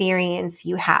experience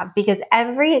you have, because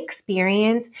every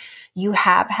experience you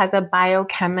have has a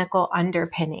biochemical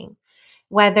underpinning.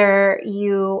 Whether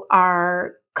you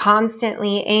are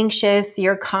constantly anxious,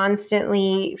 you're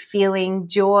constantly feeling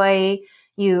joy,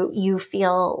 you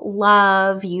feel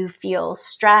love, you feel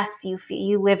stress,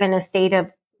 you live in a state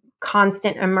of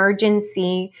constant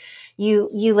emergency. You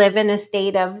live in a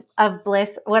state of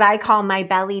bliss, what I call my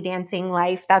belly dancing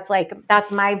life. That's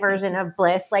my version of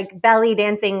bliss. Like belly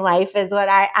dancing life is what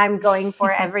I'm going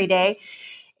for every day.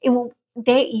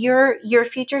 your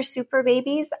future super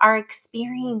babies are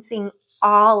experiencing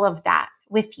all of that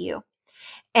with you.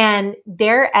 And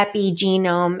their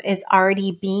epigenome is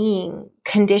already being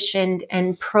conditioned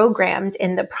and programmed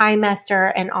in the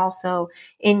trimester and also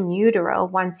in utero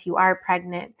once you are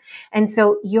pregnant. And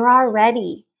so you're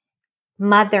already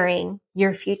mothering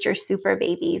your future super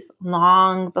babies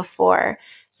long before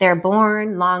they're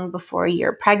born, long before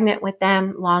you're pregnant with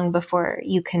them, long before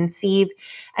you conceive.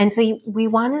 And so we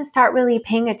want to start really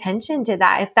paying attention to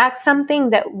that. If that's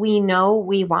something that we know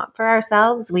we want for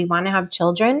ourselves, we want to have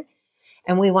children,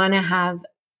 and we want to have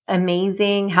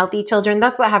amazing, healthy children.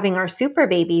 That's what having our super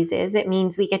babies is. It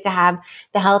means we get to have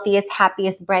the healthiest,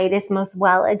 happiest, brightest, most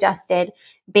well-adjusted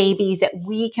babies that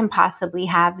we can possibly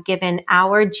have, given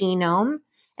our genome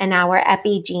and our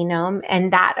epigenome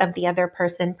and that of the other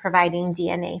person providing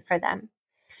DNA for them.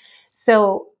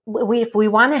 So if we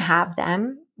want to have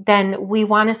them, then we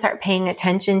want to start paying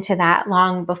attention to that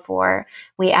long before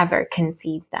we ever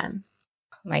conceive them.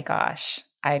 Oh my gosh.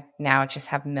 I now just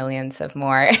have millions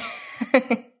more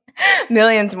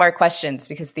questions,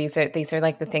 because these are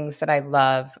like the things that I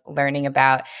love learning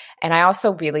about. And I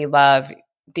also really love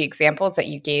the examples that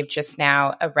you gave just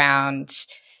now around,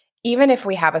 even if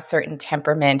we have a certain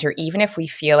temperament, or even if we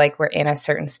feel like we're in a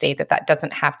certain state, that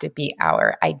doesn't have to be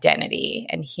our identity.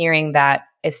 And hearing that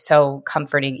is so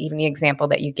comforting. Even the example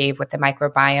that you gave with the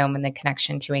microbiome and the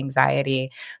connection to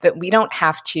anxiety, that we don't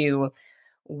have to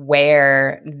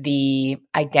wear the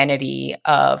identity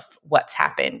of what's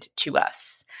happened to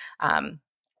us.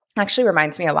 Actually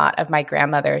reminds me a lot of my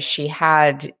grandmother. She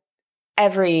had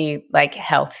every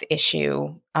health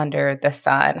issue under the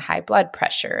sun, high blood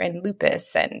pressure and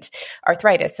lupus and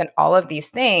arthritis and all of these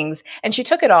things. And she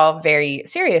took it all very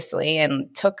seriously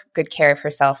and took good care of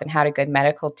herself and had a good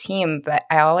medical team. But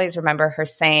I always remember her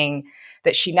saying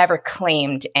that she never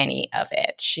claimed any of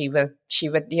it. She would,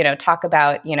 talk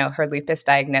about, her lupus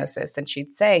diagnosis, and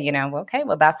she'd say, okay,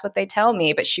 well, that's what they tell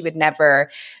me. But she would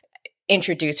never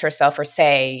introduce herself or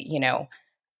say,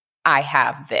 I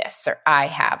have this or I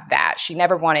have that. She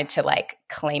never wanted to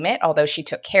claim it. Although she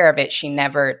took care of it, she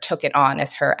never took it on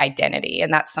as her identity.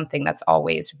 And that's something that's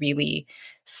always really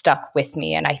stuck with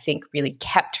me, and I think really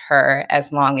kept her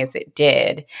as long as it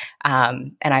did.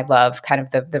 And I love kind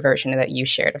of the version that you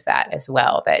shared of that as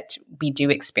well, that we do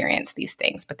experience these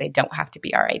things, but they don't have to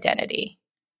be our identity.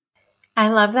 I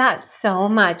love that so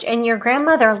much. And your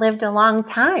grandmother lived a long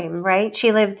time, right?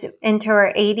 She lived into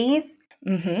her 80s.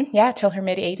 Mm-hmm. Yeah, till her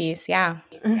mid-80s. Yeah,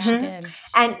 mm-hmm. She did.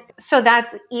 And so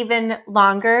that's even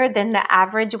longer than the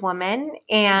average woman.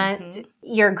 And mm-hmm.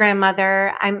 Your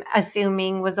grandmother, I'm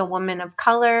assuming, was a woman of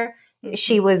color. Mm-hmm.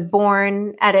 She was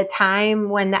born at a time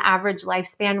when the average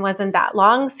lifespan wasn't that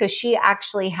long. So she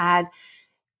actually had,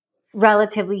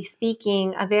 relatively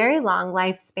speaking, a very long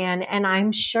lifespan. And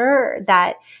I'm sure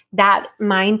that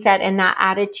mindset and that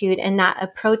attitude and that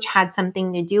approach had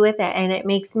something to do with it. And it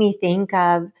makes me think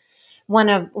of one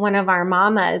of our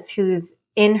mamas who's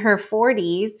in her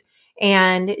 40s,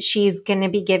 and she's going to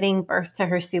be giving birth to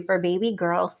her super baby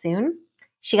girl soon.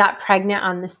 She got pregnant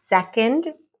on the second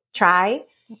try,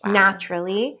 wow,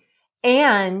 naturally.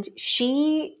 And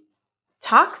she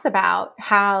talks about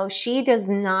how she does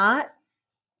not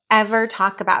ever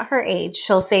talk about her age.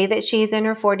 She'll say that she's in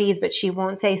her 40s, but she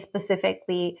won't say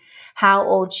specifically how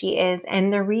old she is.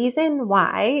 And the reason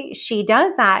why she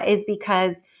does that is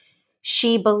because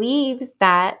she believes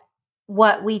that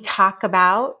what we talk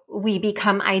about, we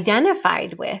become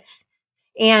identified with.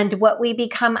 And what we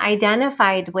become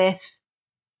identified with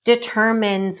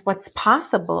determines what's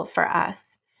possible for us.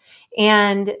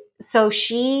 And so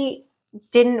she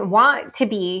didn't want to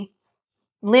be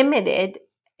limited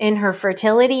in her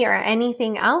fertility or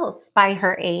anything else by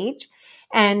her age.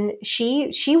 And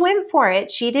she went for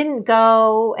it. She didn't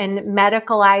go and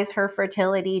medicalize her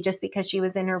fertility just because she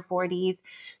was in her 40s.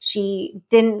 She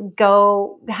didn't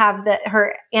go have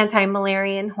her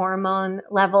anti-Müllerian hormone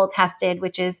level tested,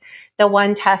 which is the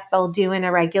one test they'll do in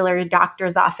a regular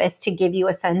doctor's office to give you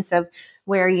a sense of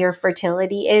where your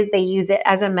fertility is. They use it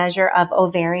as a measure of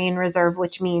ovarian reserve,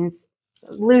 which means,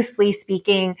 loosely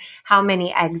speaking, how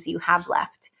many eggs you have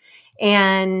left.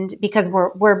 And because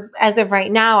we're as of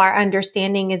right now, our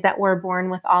understanding is that we're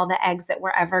born with all the eggs that we're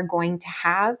ever going to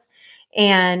have,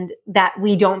 and that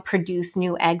we don't produce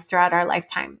new eggs throughout our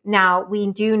lifetime. Now,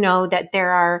 we do know that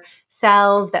there are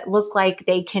cells that look like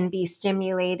they can be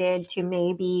stimulated to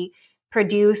maybe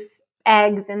produce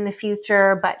eggs in the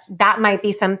future, but that might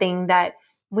be something that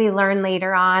we learn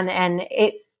later on. And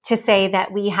to say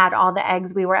that we had all the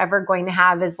eggs we were ever going to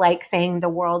have is like saying the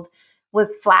world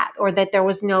was flat or that there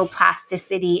was no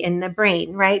plasticity in the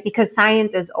brain, right? Because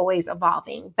science is always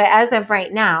evolving. But as of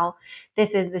right now,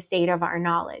 this is the state of our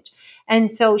knowledge.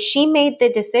 And so she made the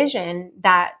decision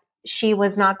that she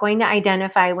was not going to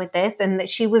identify with this and that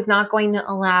she was not going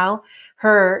to allow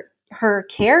her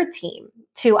care team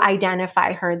to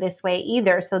identify her this way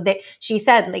either. So that she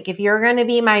said, like, if you're going to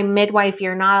be my midwife,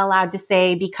 you're not allowed to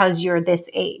say because you're this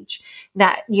age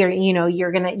that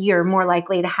you're more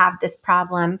likely to have this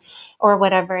problem or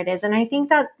whatever it is. And I think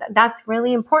that that's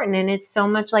really important. And it's so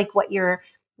much like what your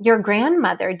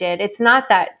grandmother did. It's not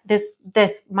that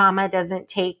this mama doesn't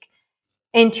take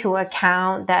into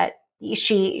account that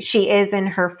she is in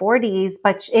her 40s,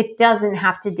 but it doesn't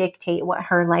have to dictate what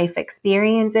her life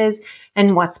experience is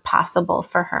and what's possible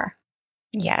for her.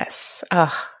 Yes.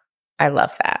 Oh, I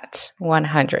love that.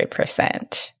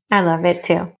 100%. I love it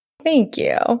too. Thank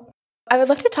you. I would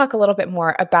love to talk a little bit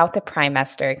more about the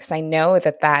Primester, because I know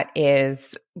that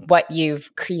is what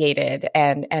you've created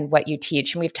and what you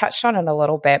teach. And we've touched on it a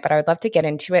little bit, but I would love to get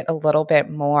into it a little bit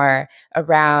more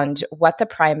around what the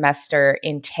Primester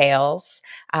entails.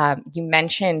 You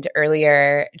mentioned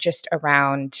earlier just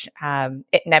around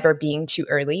it never being too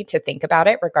early to think about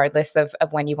it, regardless of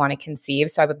when you want to conceive.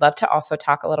 So I would love to also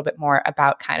talk a little bit more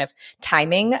about kind of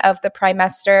timing of the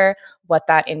Primester, what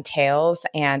that entails,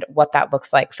 and what that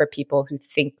looks like for people who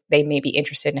think they may be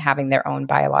interested in having their own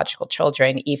biological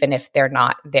children, even if they're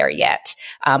not there yet.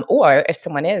 Or if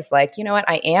someone is like, you know what,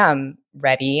 I am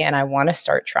ready and I want to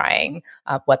start trying,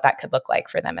 what that could look like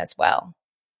for them as well.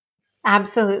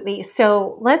 Absolutely.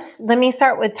 So let me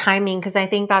start with timing, because I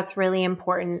think that's really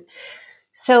important.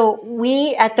 So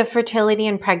we at the Fertility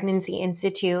and Pregnancy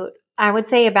Institute, I would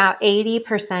say about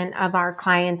 80% of our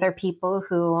clients are people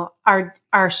who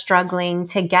are struggling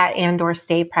to get and or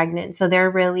stay pregnant. So they're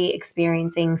really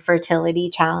experiencing fertility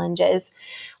challenges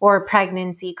or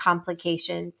pregnancy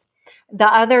complications.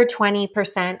 The other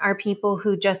 20% are people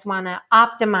who just want to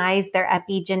optimize their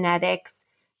epigenetics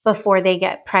before they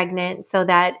get pregnant, so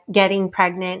that getting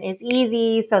pregnant is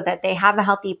easy, so that they have a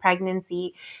healthy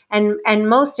pregnancy, and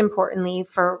most importantly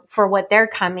for what they're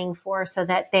coming for, so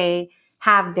that they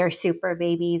have their super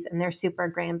babies and their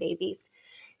super grandbabies.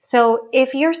 So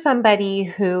if you're somebody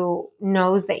who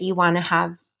knows that you want to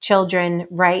have children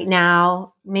right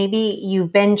now, maybe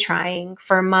you've been trying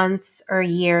for months or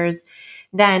years,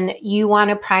 then you want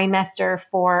to Primester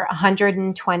for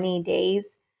 120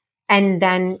 days and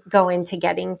then go into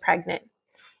getting pregnant.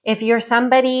 If you're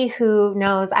somebody who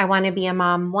knows, I want to be a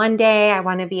mom one day, I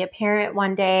want to be a parent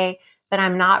one day, but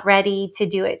I'm not ready to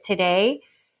do it today,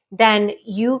 then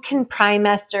you can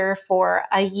Primester for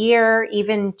a year,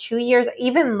 even 2 years,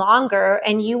 even longer,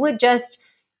 and you would just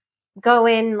go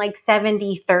in like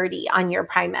 70-30 on your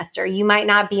Primester. You might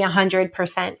not be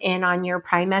 100% in on your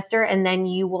Primester, and then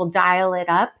you will dial it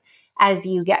up as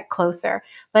you get closer.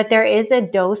 But there is a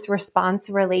dose-response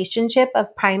relationship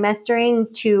of Primestering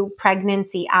to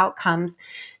pregnancy outcomes.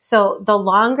 So the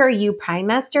longer you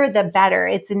Primester, the better.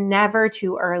 It's never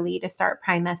too early to start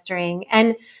Primestering.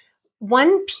 And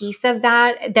one piece of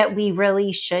that we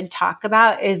really should talk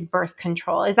about is birth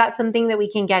control. Is that something that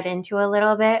we can get into a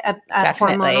little bit?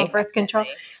 Hormonal birth control?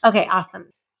 Okay, awesome.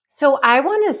 So I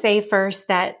want to say first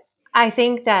that I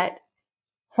think that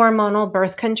hormonal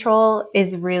birth control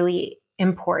is really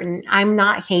important. I'm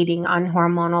not hating on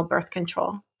hormonal birth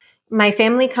control. My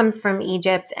family comes from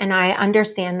Egypt, and I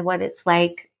understand what it's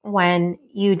like when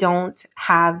you don't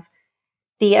have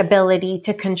the ability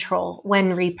to control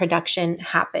when reproduction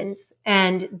happens.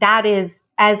 And that is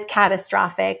as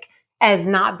catastrophic as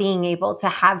not being able to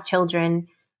have children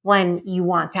when you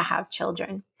want to have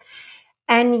children.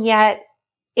 And yet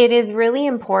it is really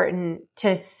important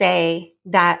to say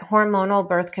that hormonal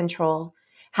birth control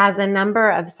has a number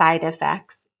of side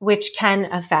effects, which can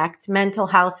affect mental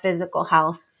health, physical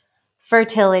health,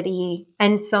 fertility,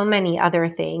 and so many other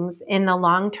things in the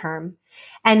long term.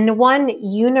 And one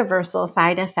universal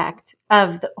side effect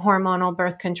of the hormonal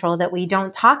birth control that we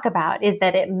don't talk about is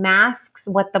that it masks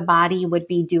what the body would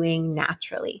be doing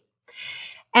naturally.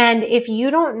 And if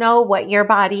you don't know what your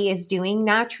body is doing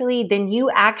naturally, then you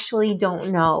actually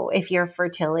don't know if your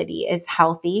fertility is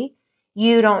healthy.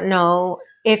 You don't know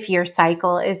if your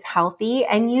cycle is healthy,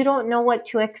 and you don't know what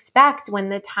to expect when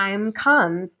the time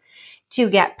comes to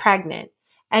get pregnant.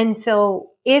 And so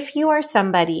if you are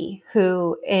somebody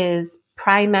who is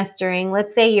Primestering,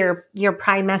 let's say you're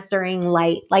Primestering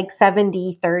light, like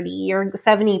 70-30, you're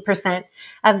 70%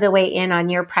 of the way in on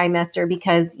your Primester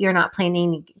because you're not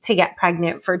planning to get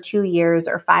pregnant for 2 years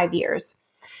or 5 years.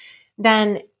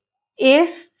 Then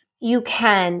if you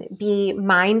can be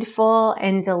mindful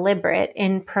and deliberate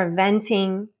in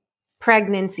preventing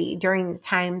pregnancy during the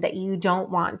time that you don't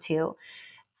want to,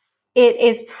 it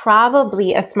is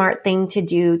probably a smart thing to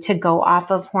do to go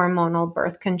off of hormonal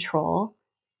birth control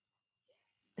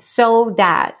so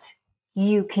that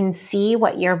you can see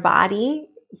what your body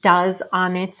does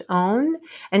on its own.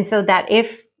 And so that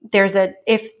if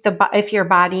your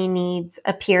body needs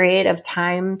a period of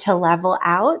time to level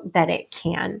out, that it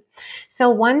can. So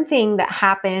one thing that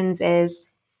happens is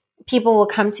people will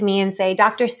come to me and say,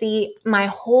 Dr. C, my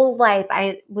whole life,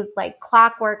 I was like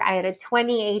clockwork. I had a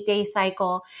 28-day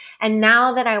cycle. And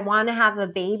now that I want to have a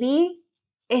baby,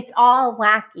 it's all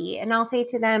wacky. And I'll say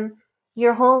to them,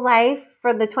 your whole life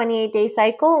for the 28-day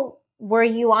cycle, were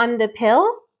you on the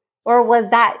pill? Or was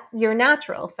that your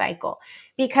natural cycle?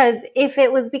 Because if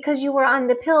it was because you were on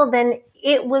the pill, then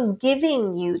it was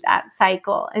giving you that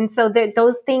cycle. And so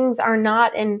those things are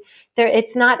not,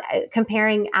 it's not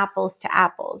comparing apples to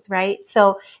apples, right?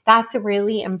 So that's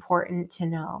really important to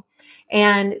know.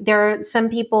 And some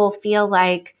people feel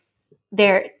like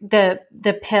the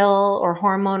pill or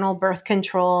hormonal birth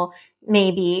control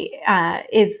maybe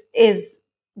is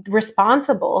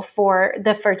responsible for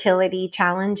the fertility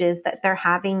challenges that they're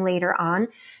having later on.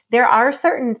 There are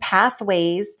certain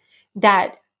pathways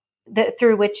that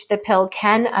through which the pill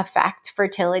can affect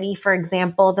fertility. For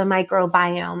example, the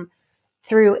microbiome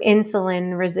through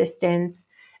insulin resistance.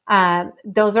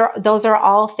 Those are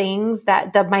all things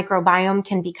that the microbiome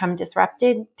can become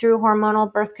disrupted through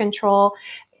hormonal birth control.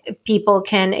 People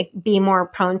can be more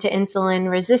prone to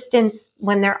insulin resistance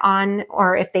when they're on,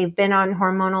 or if they've been on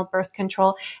hormonal birth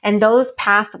control. And those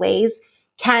pathways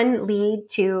can lead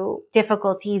to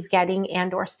difficulties getting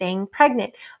and or staying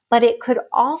pregnant. But it could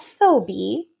also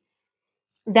be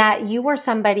that you were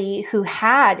somebody who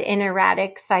had an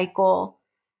erratic cycle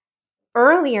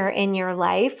earlier in your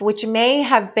life, which may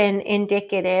have been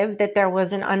indicative that there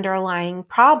was an underlying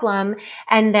problem.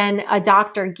 And then a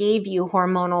doctor gave you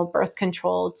hormonal birth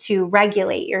control to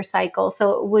regulate your cycle.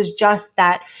 So it was just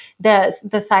that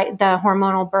the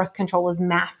hormonal birth control was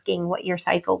masking what your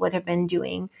cycle would have been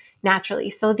doing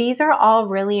naturally. So these are all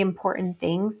really important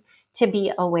things to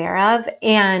be aware of.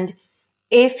 And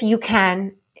if you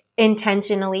can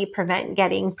intentionally prevent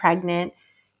getting pregnant,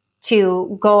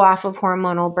 to go off of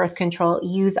hormonal birth control,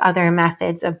 use other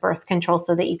methods of birth control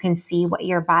so that you can see what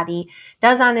your body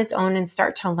does on its own and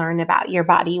start to learn about your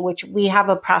body, which we have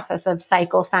a process of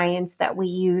cycle science that we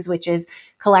use, which is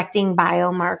collecting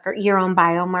your own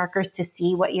biomarkers to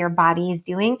see what your body is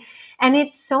doing. And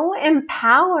it's so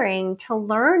empowering to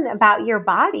learn about your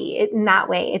body in that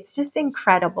way. It's just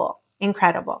incredible.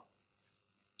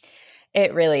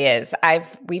 It really is.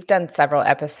 We've done several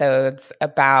episodes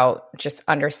about just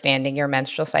understanding your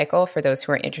menstrual cycle for those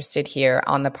who are interested here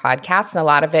on the podcast. And a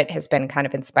lot of it has been kind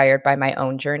of inspired by my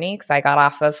own journey because I got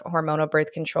off of hormonal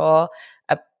birth control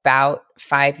about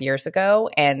 5 years ago.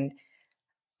 And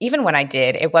even when I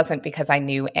did, it wasn't because I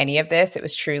knew any of this. It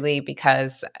was truly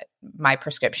because my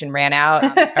prescription ran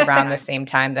out around the same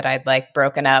time that I'd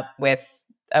broken up with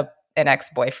an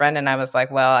ex-boyfriend. And I was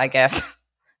like, well, I guess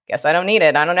I don't need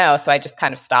it. I don't know. So I just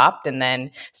kind of stopped and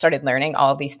then started learning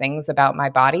all of these things about my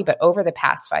body. But over the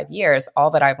past 5 years, all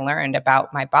that I've learned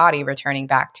about my body returning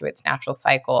back to its natural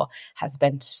cycle has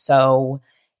been so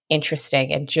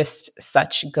interesting and just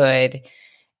such good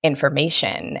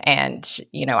information. And,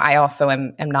 I also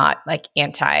am not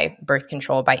anti-birth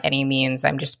control by any means.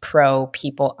 I'm just pro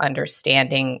people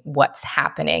understanding what's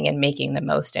happening and making the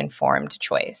most informed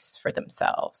choice for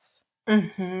themselves.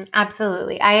 Mm-hmm.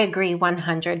 Absolutely. I agree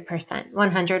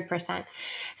 100%.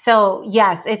 So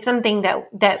yes, it's something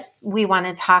that we want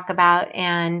to talk about.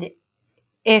 And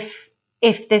if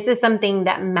this is something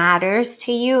that matters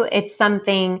to you, it's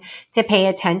something to pay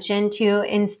attention to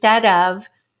instead of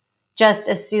just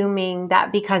assuming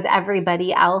that because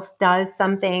everybody else does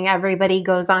something, everybody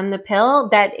goes on the pill,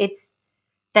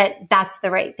 that's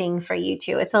the right thing for you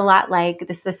too. It's a lot like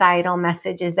the societal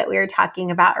messages that we were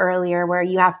talking about earlier, where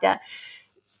you have to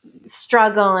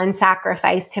struggle and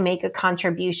sacrifice to make a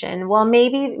contribution. Well,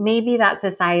 maybe that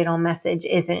societal message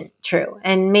isn't true.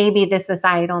 And maybe the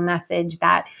societal message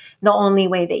that the only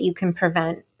way that you can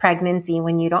prevent pregnancy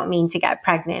when you don't mean to get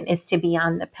pregnant is to be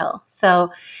on the pill.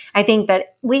 So I think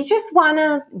that we just want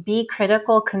to be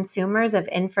critical consumers of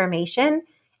information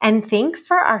and think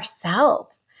for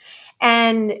ourselves.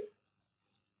 And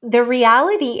the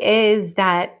reality is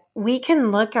that we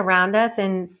can look around us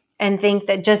and think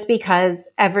that just because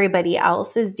everybody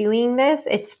else is doing this,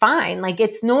 it's fine.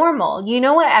 It's normal. You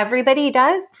know what everybody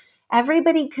does?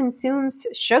 Everybody consumes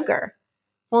sugar.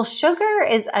 Well, sugar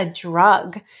is a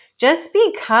drug just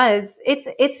because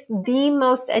it's the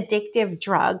most addictive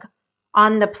drug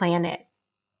on the planet.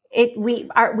 we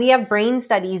have brain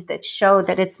studies that show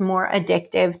that it's more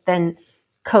addictive than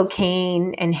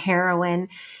cocaine and heroin.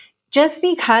 Just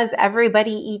because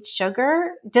everybody eats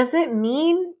sugar doesn't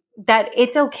mean that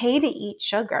it's okay to eat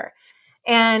sugar.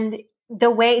 And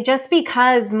just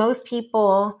because most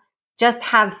people just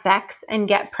have sex and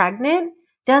get pregnant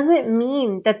doesn't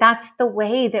mean that that's the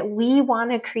way that we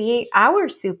want to create our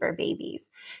super babies.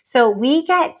 So we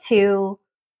get to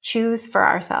choose for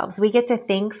ourselves. We get to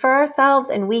think for ourselves,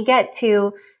 and we get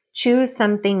to choose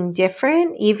something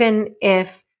different, even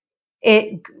if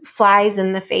it flies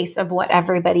in the face of what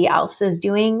everybody else is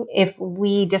doing, if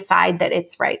we decide that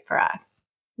it's right for us.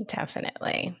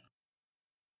 Definitely.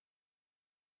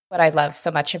 What I love so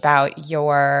much about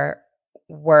your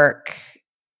work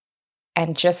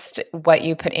and just what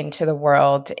you put into the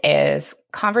world is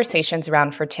conversations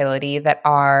around fertility that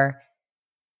are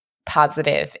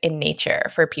positive in nature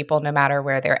for people no matter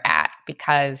where they're at.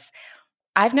 Because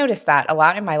I've noticed that a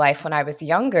lot in my life. When I was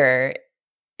younger,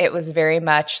 it was very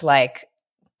much like,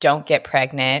 don't get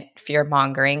pregnant, fear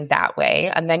mongering that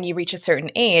way. And then you reach a certain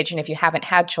age, and if you haven't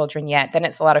had children yet, then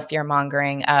it's a lot of fear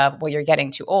mongering of, well, you're getting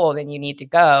too old and you need to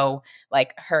go,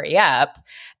 like, hurry up.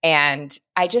 And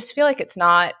I just feel like it's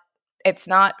not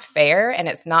fair, and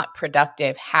it's not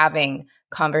productive having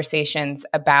conversations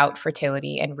about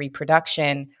fertility and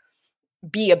reproduction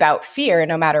be about fear,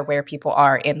 no matter where people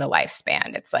are in the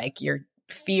lifespan. It's like, you're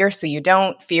fear so you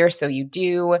don't, fear so you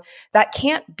do. That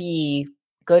can't be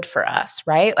good for us,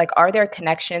 right? Like, are there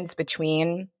connections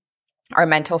between our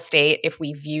mental state, if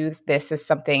we view this as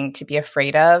something to be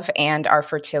afraid of, and our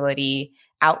fertility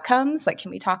outcomes? Like,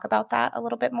 can we talk about that a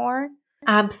little bit more?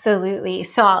 Absolutely.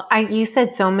 So you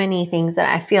said so many things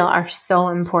that I feel are so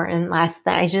important, Les,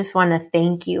 that I just want to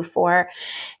thank you for.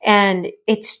 And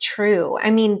it's true.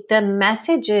 I mean, the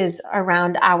messages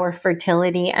around our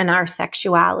fertility and our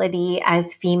sexuality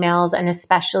as females, and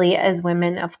especially as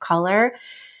women of color,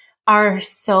 are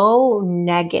so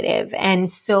negative and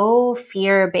so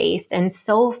fear-based and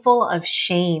so full of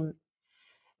shame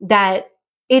that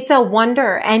it's a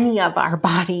wonder any of our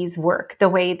bodies work the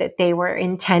way that they were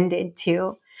intended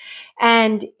to.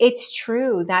 And it's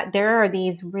true that there are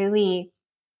these really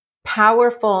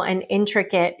powerful and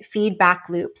intricate feedback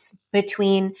loops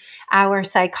between our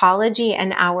psychology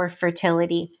and our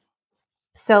fertility.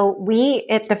 So we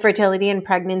at the Fertility and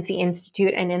Pregnancy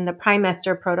Institute and in the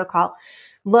Primester Protocol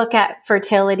look at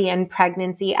fertility and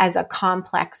pregnancy as a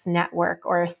complex network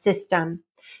or a system,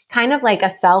 kind of like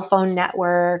a cell phone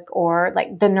network or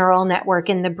like the neural network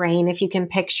in the brain, if you can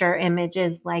picture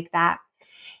images like that.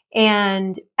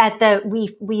 And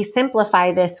we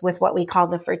simplify this with what we call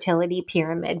the fertility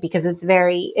pyramid, because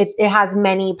it has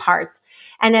many parts.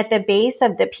 And at the base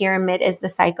of the pyramid is the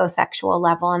psychosexual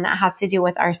level. And that has to do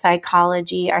with our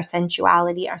psychology, our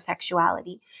sensuality, our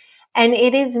sexuality. And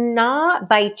it is not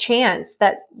by chance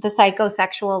that the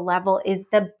psychosexual level is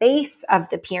the base of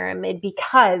the pyramid,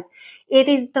 because it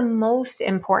is the most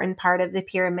important part of the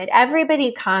pyramid.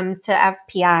 Everybody comes to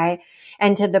FPI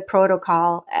and to the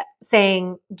protocol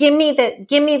saying, give me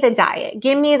the diet,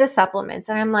 give me the supplements.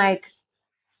 And I'm like,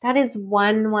 that is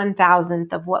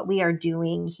 1/1000th of what we are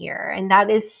doing here. And that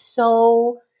is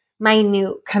so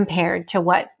minute compared to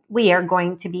what we are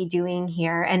going to be doing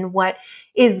here, and what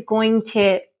is going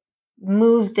to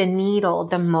move the needle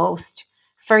the most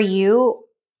for you,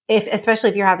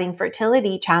 especially if you're having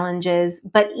fertility challenges.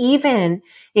 But even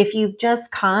if you've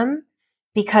just come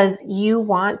because you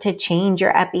want to change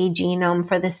your epigenome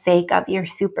for the sake of your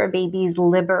super baby's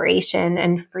liberation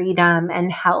and freedom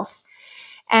and health.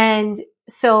 And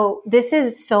so this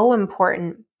is so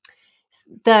important.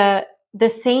 The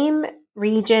same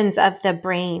regions of the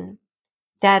brain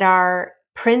that are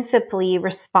principally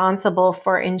responsible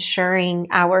for ensuring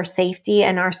our safety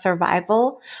and our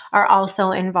survival are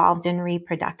also involved in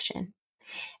reproduction.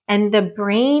 And the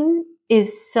brain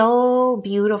is so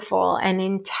beautiful and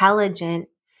intelligent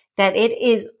that it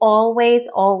is always,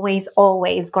 always,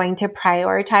 always going to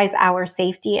prioritize our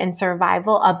safety and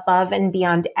survival above and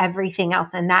beyond everything else.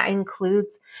 And that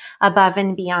includes above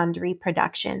and beyond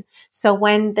reproduction. So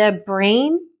when the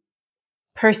brain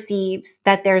perceives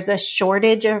that there's a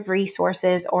shortage of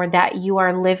resources, or that you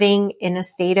are living in a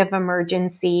state of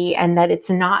emergency and that it's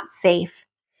not safe,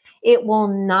 it will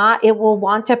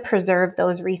want to preserve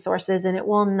those resources, and it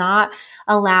will not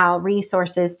allow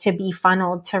resources to be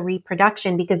funneled to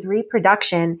reproduction, because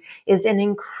reproduction is an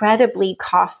incredibly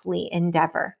costly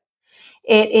endeavor.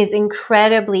 It is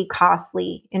incredibly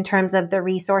costly in terms of the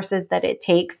resources that it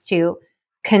takes to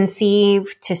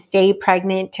conceive, to stay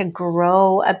pregnant, to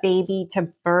grow a baby, to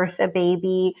birth a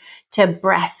baby, to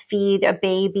breastfeed a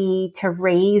baby, to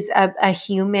raise a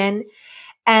human.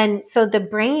 And so the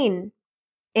brain,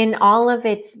 in all of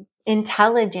its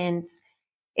intelligence,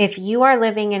 if you are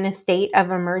living in a state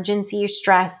of emergency,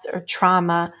 stress, or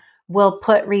trauma, will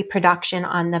put reproduction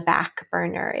on the back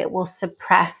burner. It will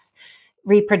suppress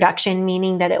reproduction,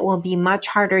 meaning that it will be much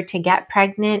harder to get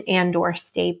pregnant and or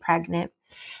stay pregnant.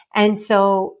 And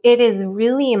so it is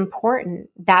really important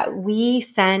that we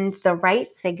send the right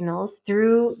signals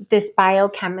through this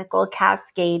biochemical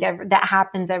cascade that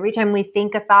happens every time we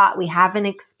think a thought, we have an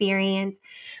experience.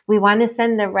 We want to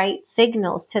send the right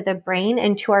signals to the brain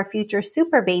and to our future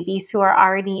super babies who are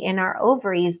already in our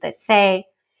ovaries that say,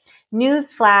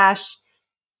 newsflash,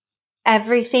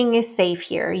 everything is safe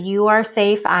here. You are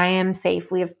safe. I am safe.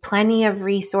 We have plenty of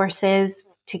resources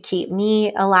to keep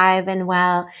me alive and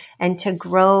well and to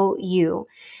grow you.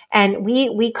 And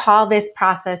we call this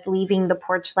process leaving the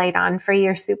porch light on for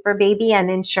your super baby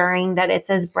and ensuring that it's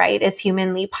as bright as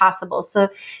humanly possible. So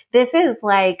this is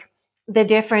like the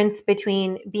difference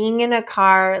between being in a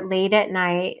car late at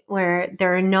night where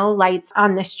there are no lights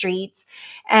on the streets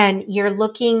and you're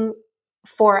looking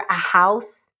for a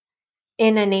house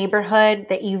in a neighborhood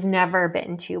that you've never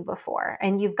been to before.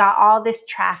 And you've got all this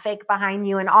traffic behind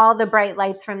you and all the bright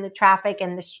lights from the traffic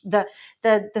and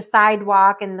the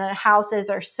sidewalk and the houses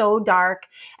are so dark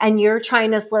and you're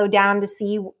trying to slow down to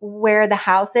see where the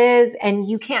house is and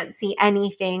you can't see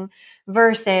anything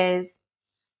versus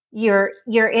you're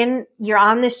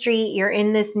on the street, you're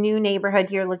in this new neighborhood,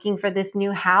 you're looking for this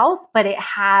new house, but it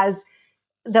has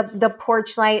the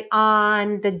porch light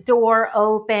on, the door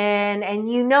open,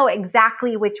 and you know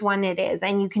exactly which one it is,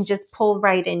 and you can just pull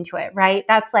right into it, right?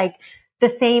 That's like the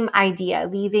same idea,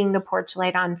 leaving the porch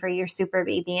light on for your super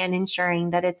baby and ensuring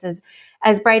that it's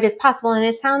as bright as possible. And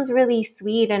it sounds really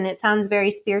sweet and it sounds very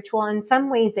spiritual. In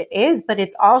some ways it is, but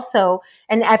it's also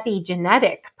an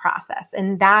epigenetic process.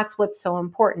 And that's what's so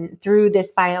important through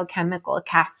this biochemical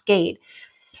cascade.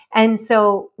 And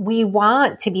so we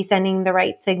want to be sending the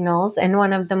right signals. And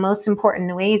one of the most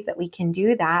important ways that we can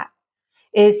do that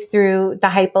is through the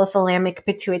hypothalamic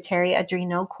pituitary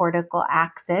adrenocortical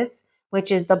axis,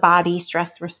 which is the body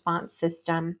stress response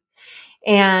system.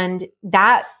 And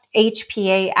that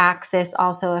HPA axis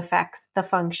also affects the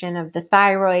function of the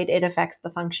thyroid. It affects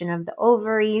the function of the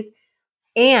ovaries,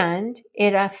 and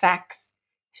it affects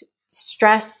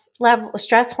stress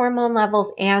hormone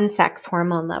levels and sex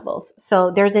hormone levels.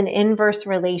 So there's an inverse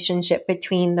relationship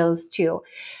between those two.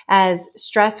 As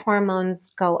stress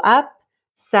hormones go up,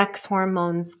 sex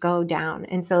hormones go down.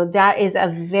 And so that is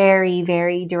a very,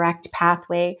 very direct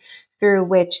pathway through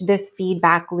which this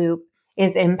feedback loop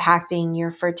is impacting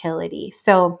your fertility.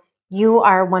 So you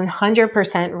are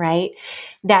 100% right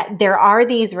that there are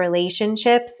these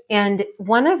relationships. And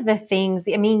one of the things,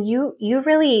 I mean, you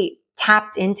really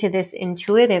tapped into this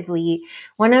intuitively.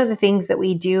 One of the things that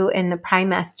we do in the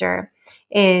Primester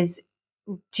is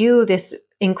do this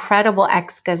incredible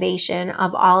excavation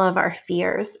of all of our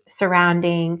fears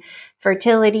surrounding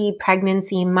fertility,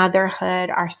 pregnancy, motherhood,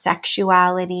 our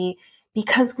sexuality,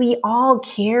 because we all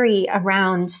carry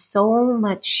around so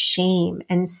much shame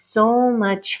and so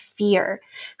much fear.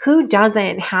 Who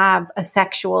doesn't have a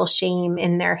sexual shame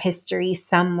in their history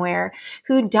somewhere?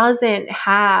 Who doesn't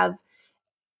have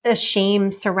a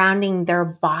shame surrounding their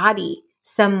body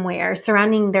somewhere,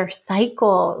 surrounding their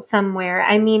cycle somewhere?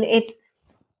 I mean, it's,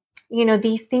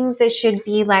 these things that should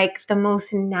be like the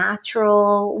most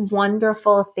natural,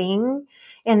 wonderful thing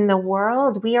in the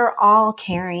world. We are all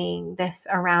carrying this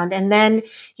around. And then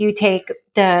you take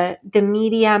the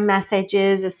media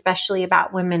messages, especially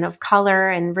about women of color,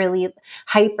 and really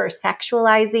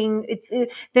hypersexualizing. It's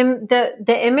the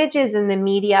images in the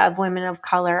media of women of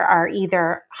color are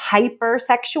either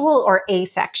hypersexual or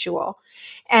asexual.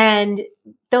 And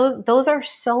those are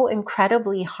so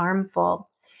incredibly harmful.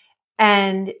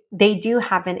 And they do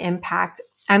have an impact.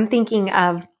 I'm thinking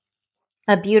of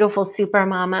a beautiful super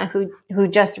mama who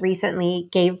just recently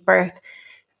gave birth,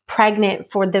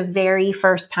 pregnant for the very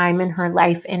first time in her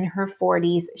life in her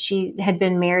 40s. She had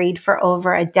been married for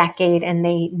over a decade and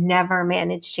they never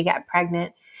managed to get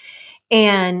pregnant.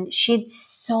 And she had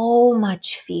so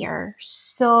much fear.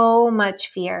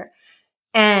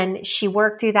 And she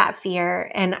worked through that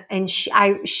fear, and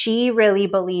she really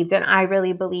believed, and I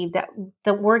really believed that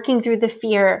the working through the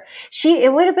fear,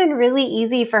 it would have been really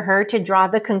easy for her to draw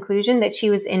the conclusion that she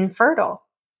was infertile.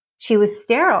 She was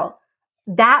sterile.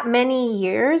 That many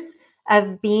years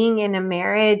of being in a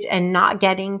marriage and not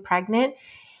getting pregnant.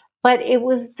 But it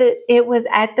was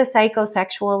at the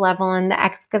psychosexual level and the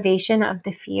excavation of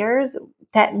the fears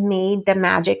that made the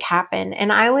magic happen.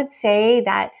 And I would say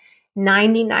that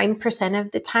 99%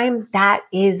 of the time, that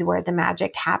is where the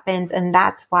magic happens. And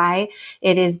that's why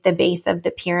it is the base of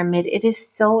the pyramid. It is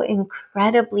so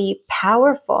incredibly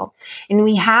powerful. And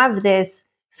we have this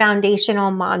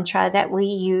foundational mantra that we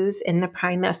use in the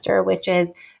Primester, which is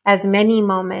as many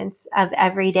moments of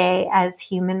every day as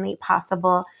humanly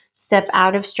possible. Step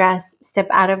out of stress, step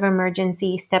out of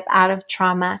emergency, step out of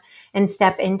trauma, and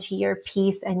step into your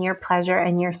peace and your pleasure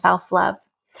and your self-love.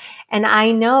 And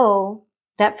I know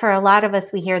that for a lot of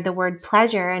us, we hear the word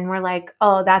pleasure and we're like,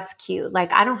 oh, that's cute.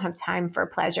 Like, I don't have time for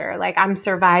pleasure. Like, I'm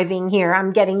surviving here.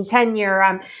 I'm getting tenure.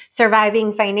 I'm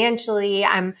surviving financially.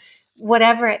 I'm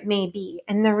whatever it may be.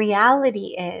 And the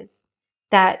reality is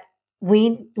that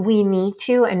we need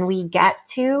to, and we get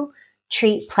to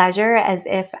treat pleasure as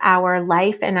if our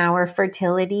life and our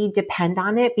fertility depend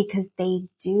on it, because they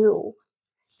do.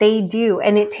 They do.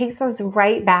 And it takes us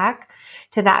right back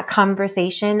to that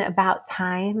conversation about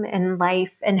time and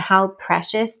life and how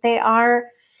precious they are,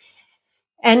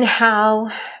 and how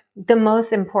the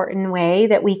most important way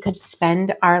that we could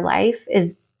spend our life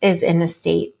is in a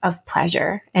state of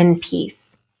pleasure and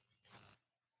peace.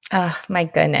 Oh, my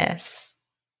goodness.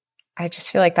 I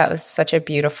just feel like that was such a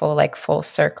beautiful, like, full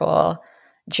circle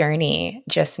journey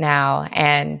just now.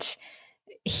 And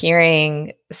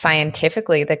hearing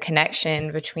scientifically the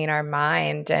connection between our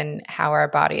mind and how our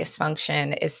bodies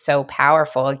function is so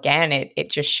powerful. Again,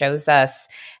 it just shows us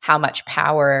how much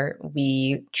power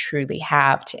we truly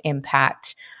have to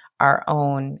impact our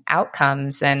own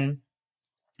outcomes. And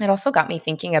it also got me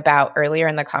thinking about earlier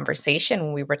in the conversation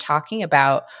when we were talking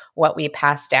about what we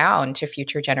pass down to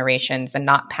future generations and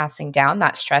not passing down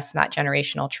that stress and that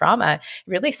generational trauma. It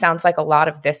really sounds like a lot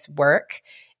of this work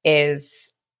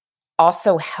is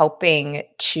also helping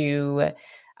to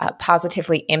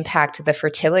positively impact the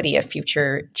fertility of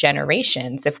future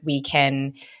generations if we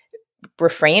can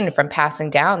refrain from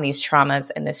passing down these traumas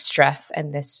and this stress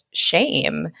and this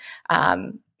shame,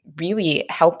 really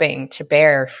helping to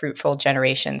bear fruitful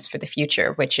generations for the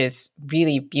future, which is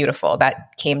really beautiful.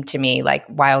 That came to me like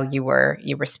while you were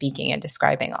speaking and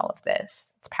describing all of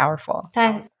this. It's powerful.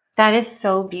 That is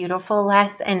so beautiful,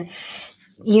 Les. And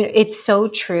it's so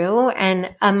true.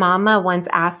 And a mama once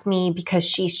asked me, because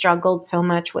she struggled so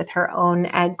much with her own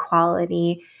egg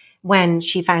quality when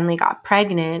she finally got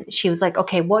pregnant, she was like,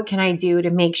 okay, what can I do to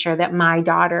make sure that my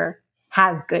daughter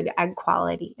has good egg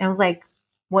quality? And I was like,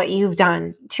 what you've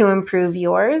done to improve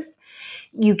yours,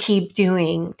 you keep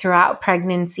doing throughout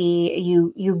pregnancy.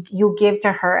 You give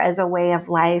to her as a way of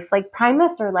life. Like,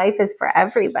 Primester life is for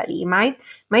everybody. My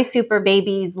super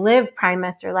babies live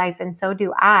Primester life, and so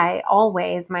do I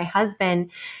always. My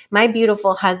husband, my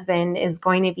beautiful husband, is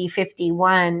going to be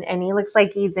 51, and he looks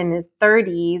like he's in his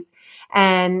 30s.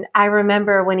 And I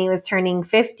remember when he was turning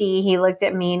 50, he looked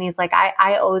at me and he's like,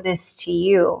 I owe this to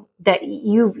you, that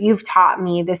you've taught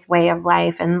me this way of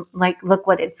life. And like, look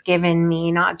what it's given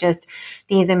me, not just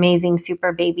these amazing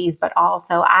super babies, but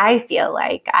also I feel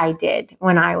like I did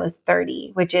when I was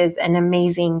 30, which is an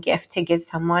amazing gift to give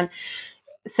someone.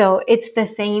 So it's the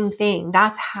same thing.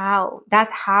 That's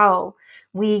how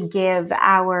we give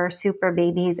our super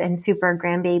babies and super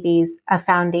grandbabies a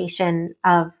foundation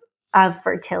of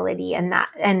fertility and that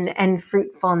and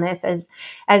fruitfulness,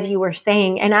 as you were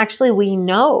saying. And actually, we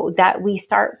know that we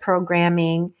start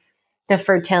programming the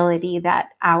fertility that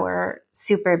our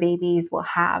super babies will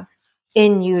have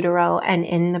in utero and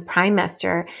in the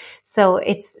Primester. So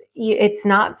it's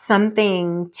not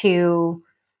something to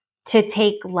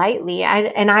take lightly.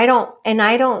 I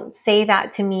don't say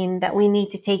that to mean that we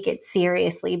need to take it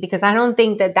seriously, because I don't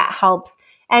think that helps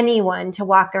anyone to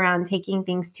walk around taking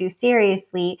things too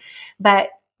seriously,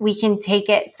 but we can take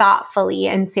it thoughtfully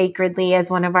and sacredly, as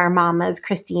one of our mamas,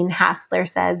 Christine Hassler,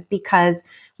 says, because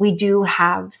we do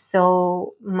have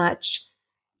so much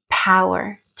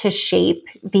power to shape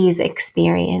these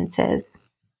experiences.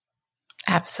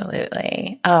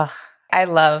 Absolutely. Oh, I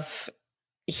love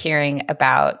hearing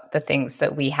about the things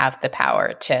that we have the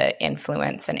power to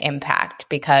influence and impact,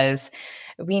 because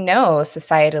we know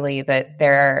societally that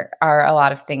there are a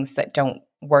lot of things that don't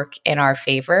work in our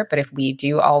favor, but if we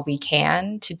do all we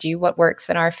can to do what works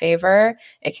in our favor,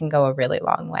 it can go a really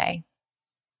long way.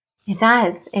 It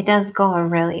does. It does go a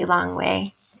really long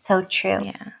way. So true.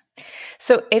 Yeah.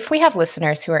 So if we have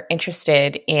listeners who are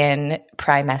interested in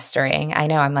primestering, I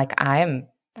know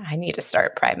I need to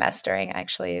start primestering,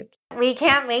 actually. We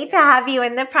can't wait to have you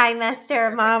in the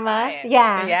Primester, Mama.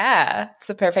 Yeah. Yeah. It's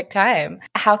a perfect time.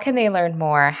 How can they learn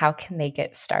more? How can they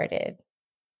get started?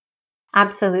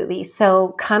 Absolutely. So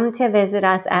come to visit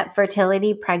us at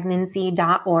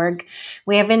fertilitypregnancy.org.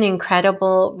 We have an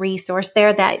incredible resource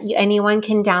there that anyone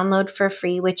can download for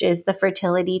free, which is the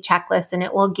fertility checklist. And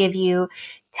it will give you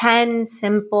 10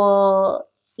 simple,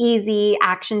 easy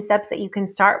action steps that you can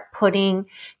start putting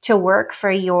to work for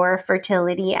your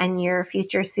fertility and your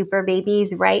future super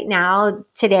babies right now,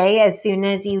 today, as soon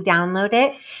as you download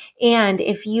it. And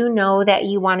if you know that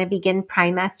you want to begin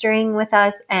primestering with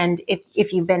us, and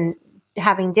if you've been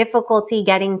having difficulty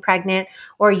getting pregnant,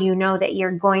 or you know that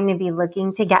you're going to be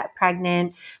looking to get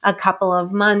pregnant a couple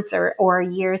of months or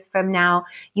years from now,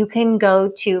 you can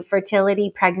go to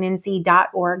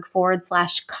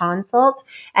fertilitypregnancy.org/consult,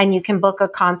 and you can book a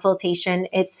consultation.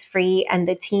 It's free, and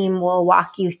the team will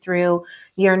walk you through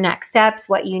your next steps,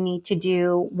 what you need to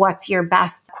do, what's your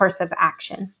best course of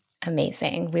action.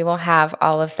 Amazing. We will have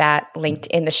all of that linked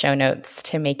in the show notes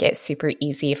to make it super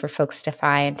easy for folks to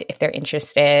find if they're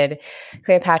interested.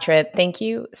 Cleopatra, thank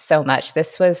you so much.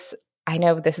 I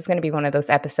know this is going to be one of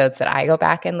those episodes that I go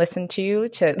back and listen to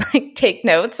take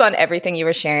notes on everything you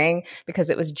were sharing, because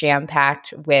it was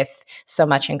jam-packed with so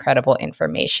much incredible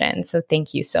information. So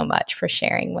thank you so much for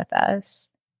sharing with us.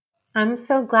 I'm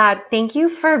so glad. Thank you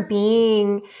for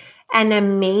being an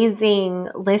amazing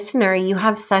listener. You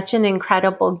have such an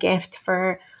incredible gift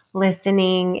for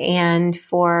listening and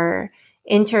for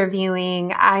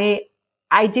interviewing. I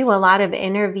do a lot of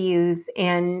interviews,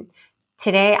 and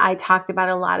today I talked about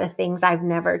a lot of things I've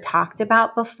never talked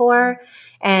about before.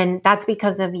 And that's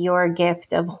because of your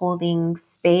gift of holding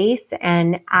space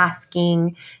and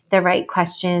asking the right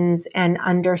questions and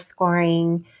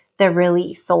underscoring the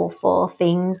really soulful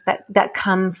things that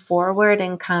come forward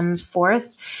and come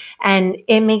forth. And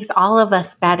it makes all of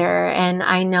us better. And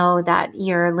I know that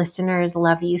your listeners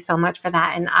love you so much for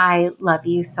that. And I love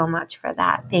you so much for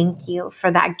that. Thank you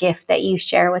for that gift that you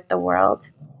share with the world.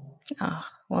 Oh,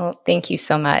 well, thank you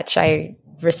so much. I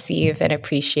receive and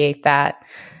appreciate that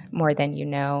more than you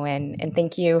know. And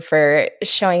thank you for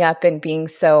showing up and being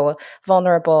so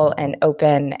vulnerable and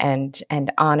open and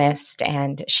honest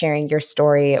and sharing your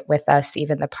story with us,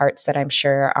 even the parts that I'm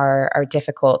sure are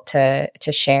difficult to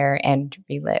share and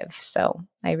relive. So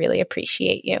I really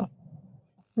appreciate you.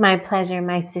 My pleasure,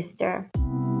 my sister.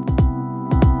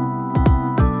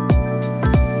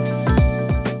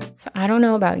 So I don't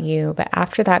know about you, but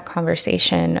after that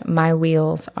conversation, my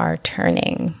wheels are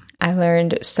turning. I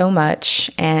learned so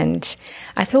much, and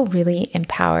I feel really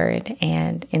empowered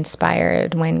and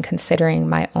inspired when considering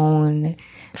my own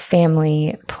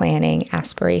family planning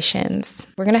aspirations.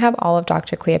 We're going to have all of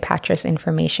Dr. Cleopatra's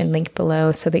information linked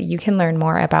below so that you can learn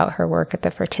more about her work at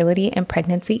the Fertility and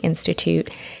Pregnancy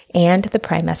Institute and the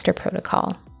Primester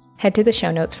Protocol. Head to the show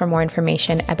notes for more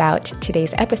information about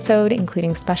today's episode,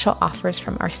 including special offers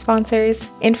from our sponsors,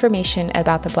 information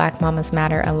about the Black Mamas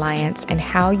Matter Alliance, and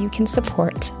how you can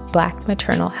support Black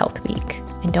Maternal Health Week.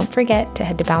 And don't forget to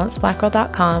head to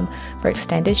balancedblackgirl.com for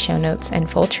extended show notes and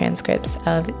full transcripts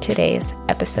of today's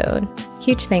episode.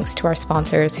 Huge thanks to our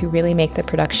sponsors who really make the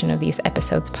production of these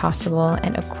episodes possible,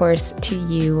 and of course to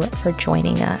you for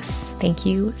joining us. Thank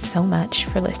you so much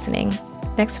for listening.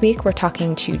 Next week, we're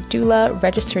talking to doula,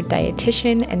 registered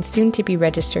dietitian, and soon-to-be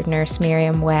registered nurse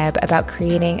Miriam Webb about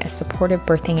creating a supportive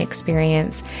birthing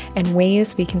experience and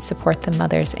ways we can support the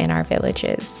mothers in our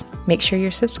villages. Make sure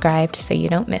you're subscribed so you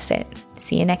don't miss it.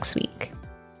 See you next week.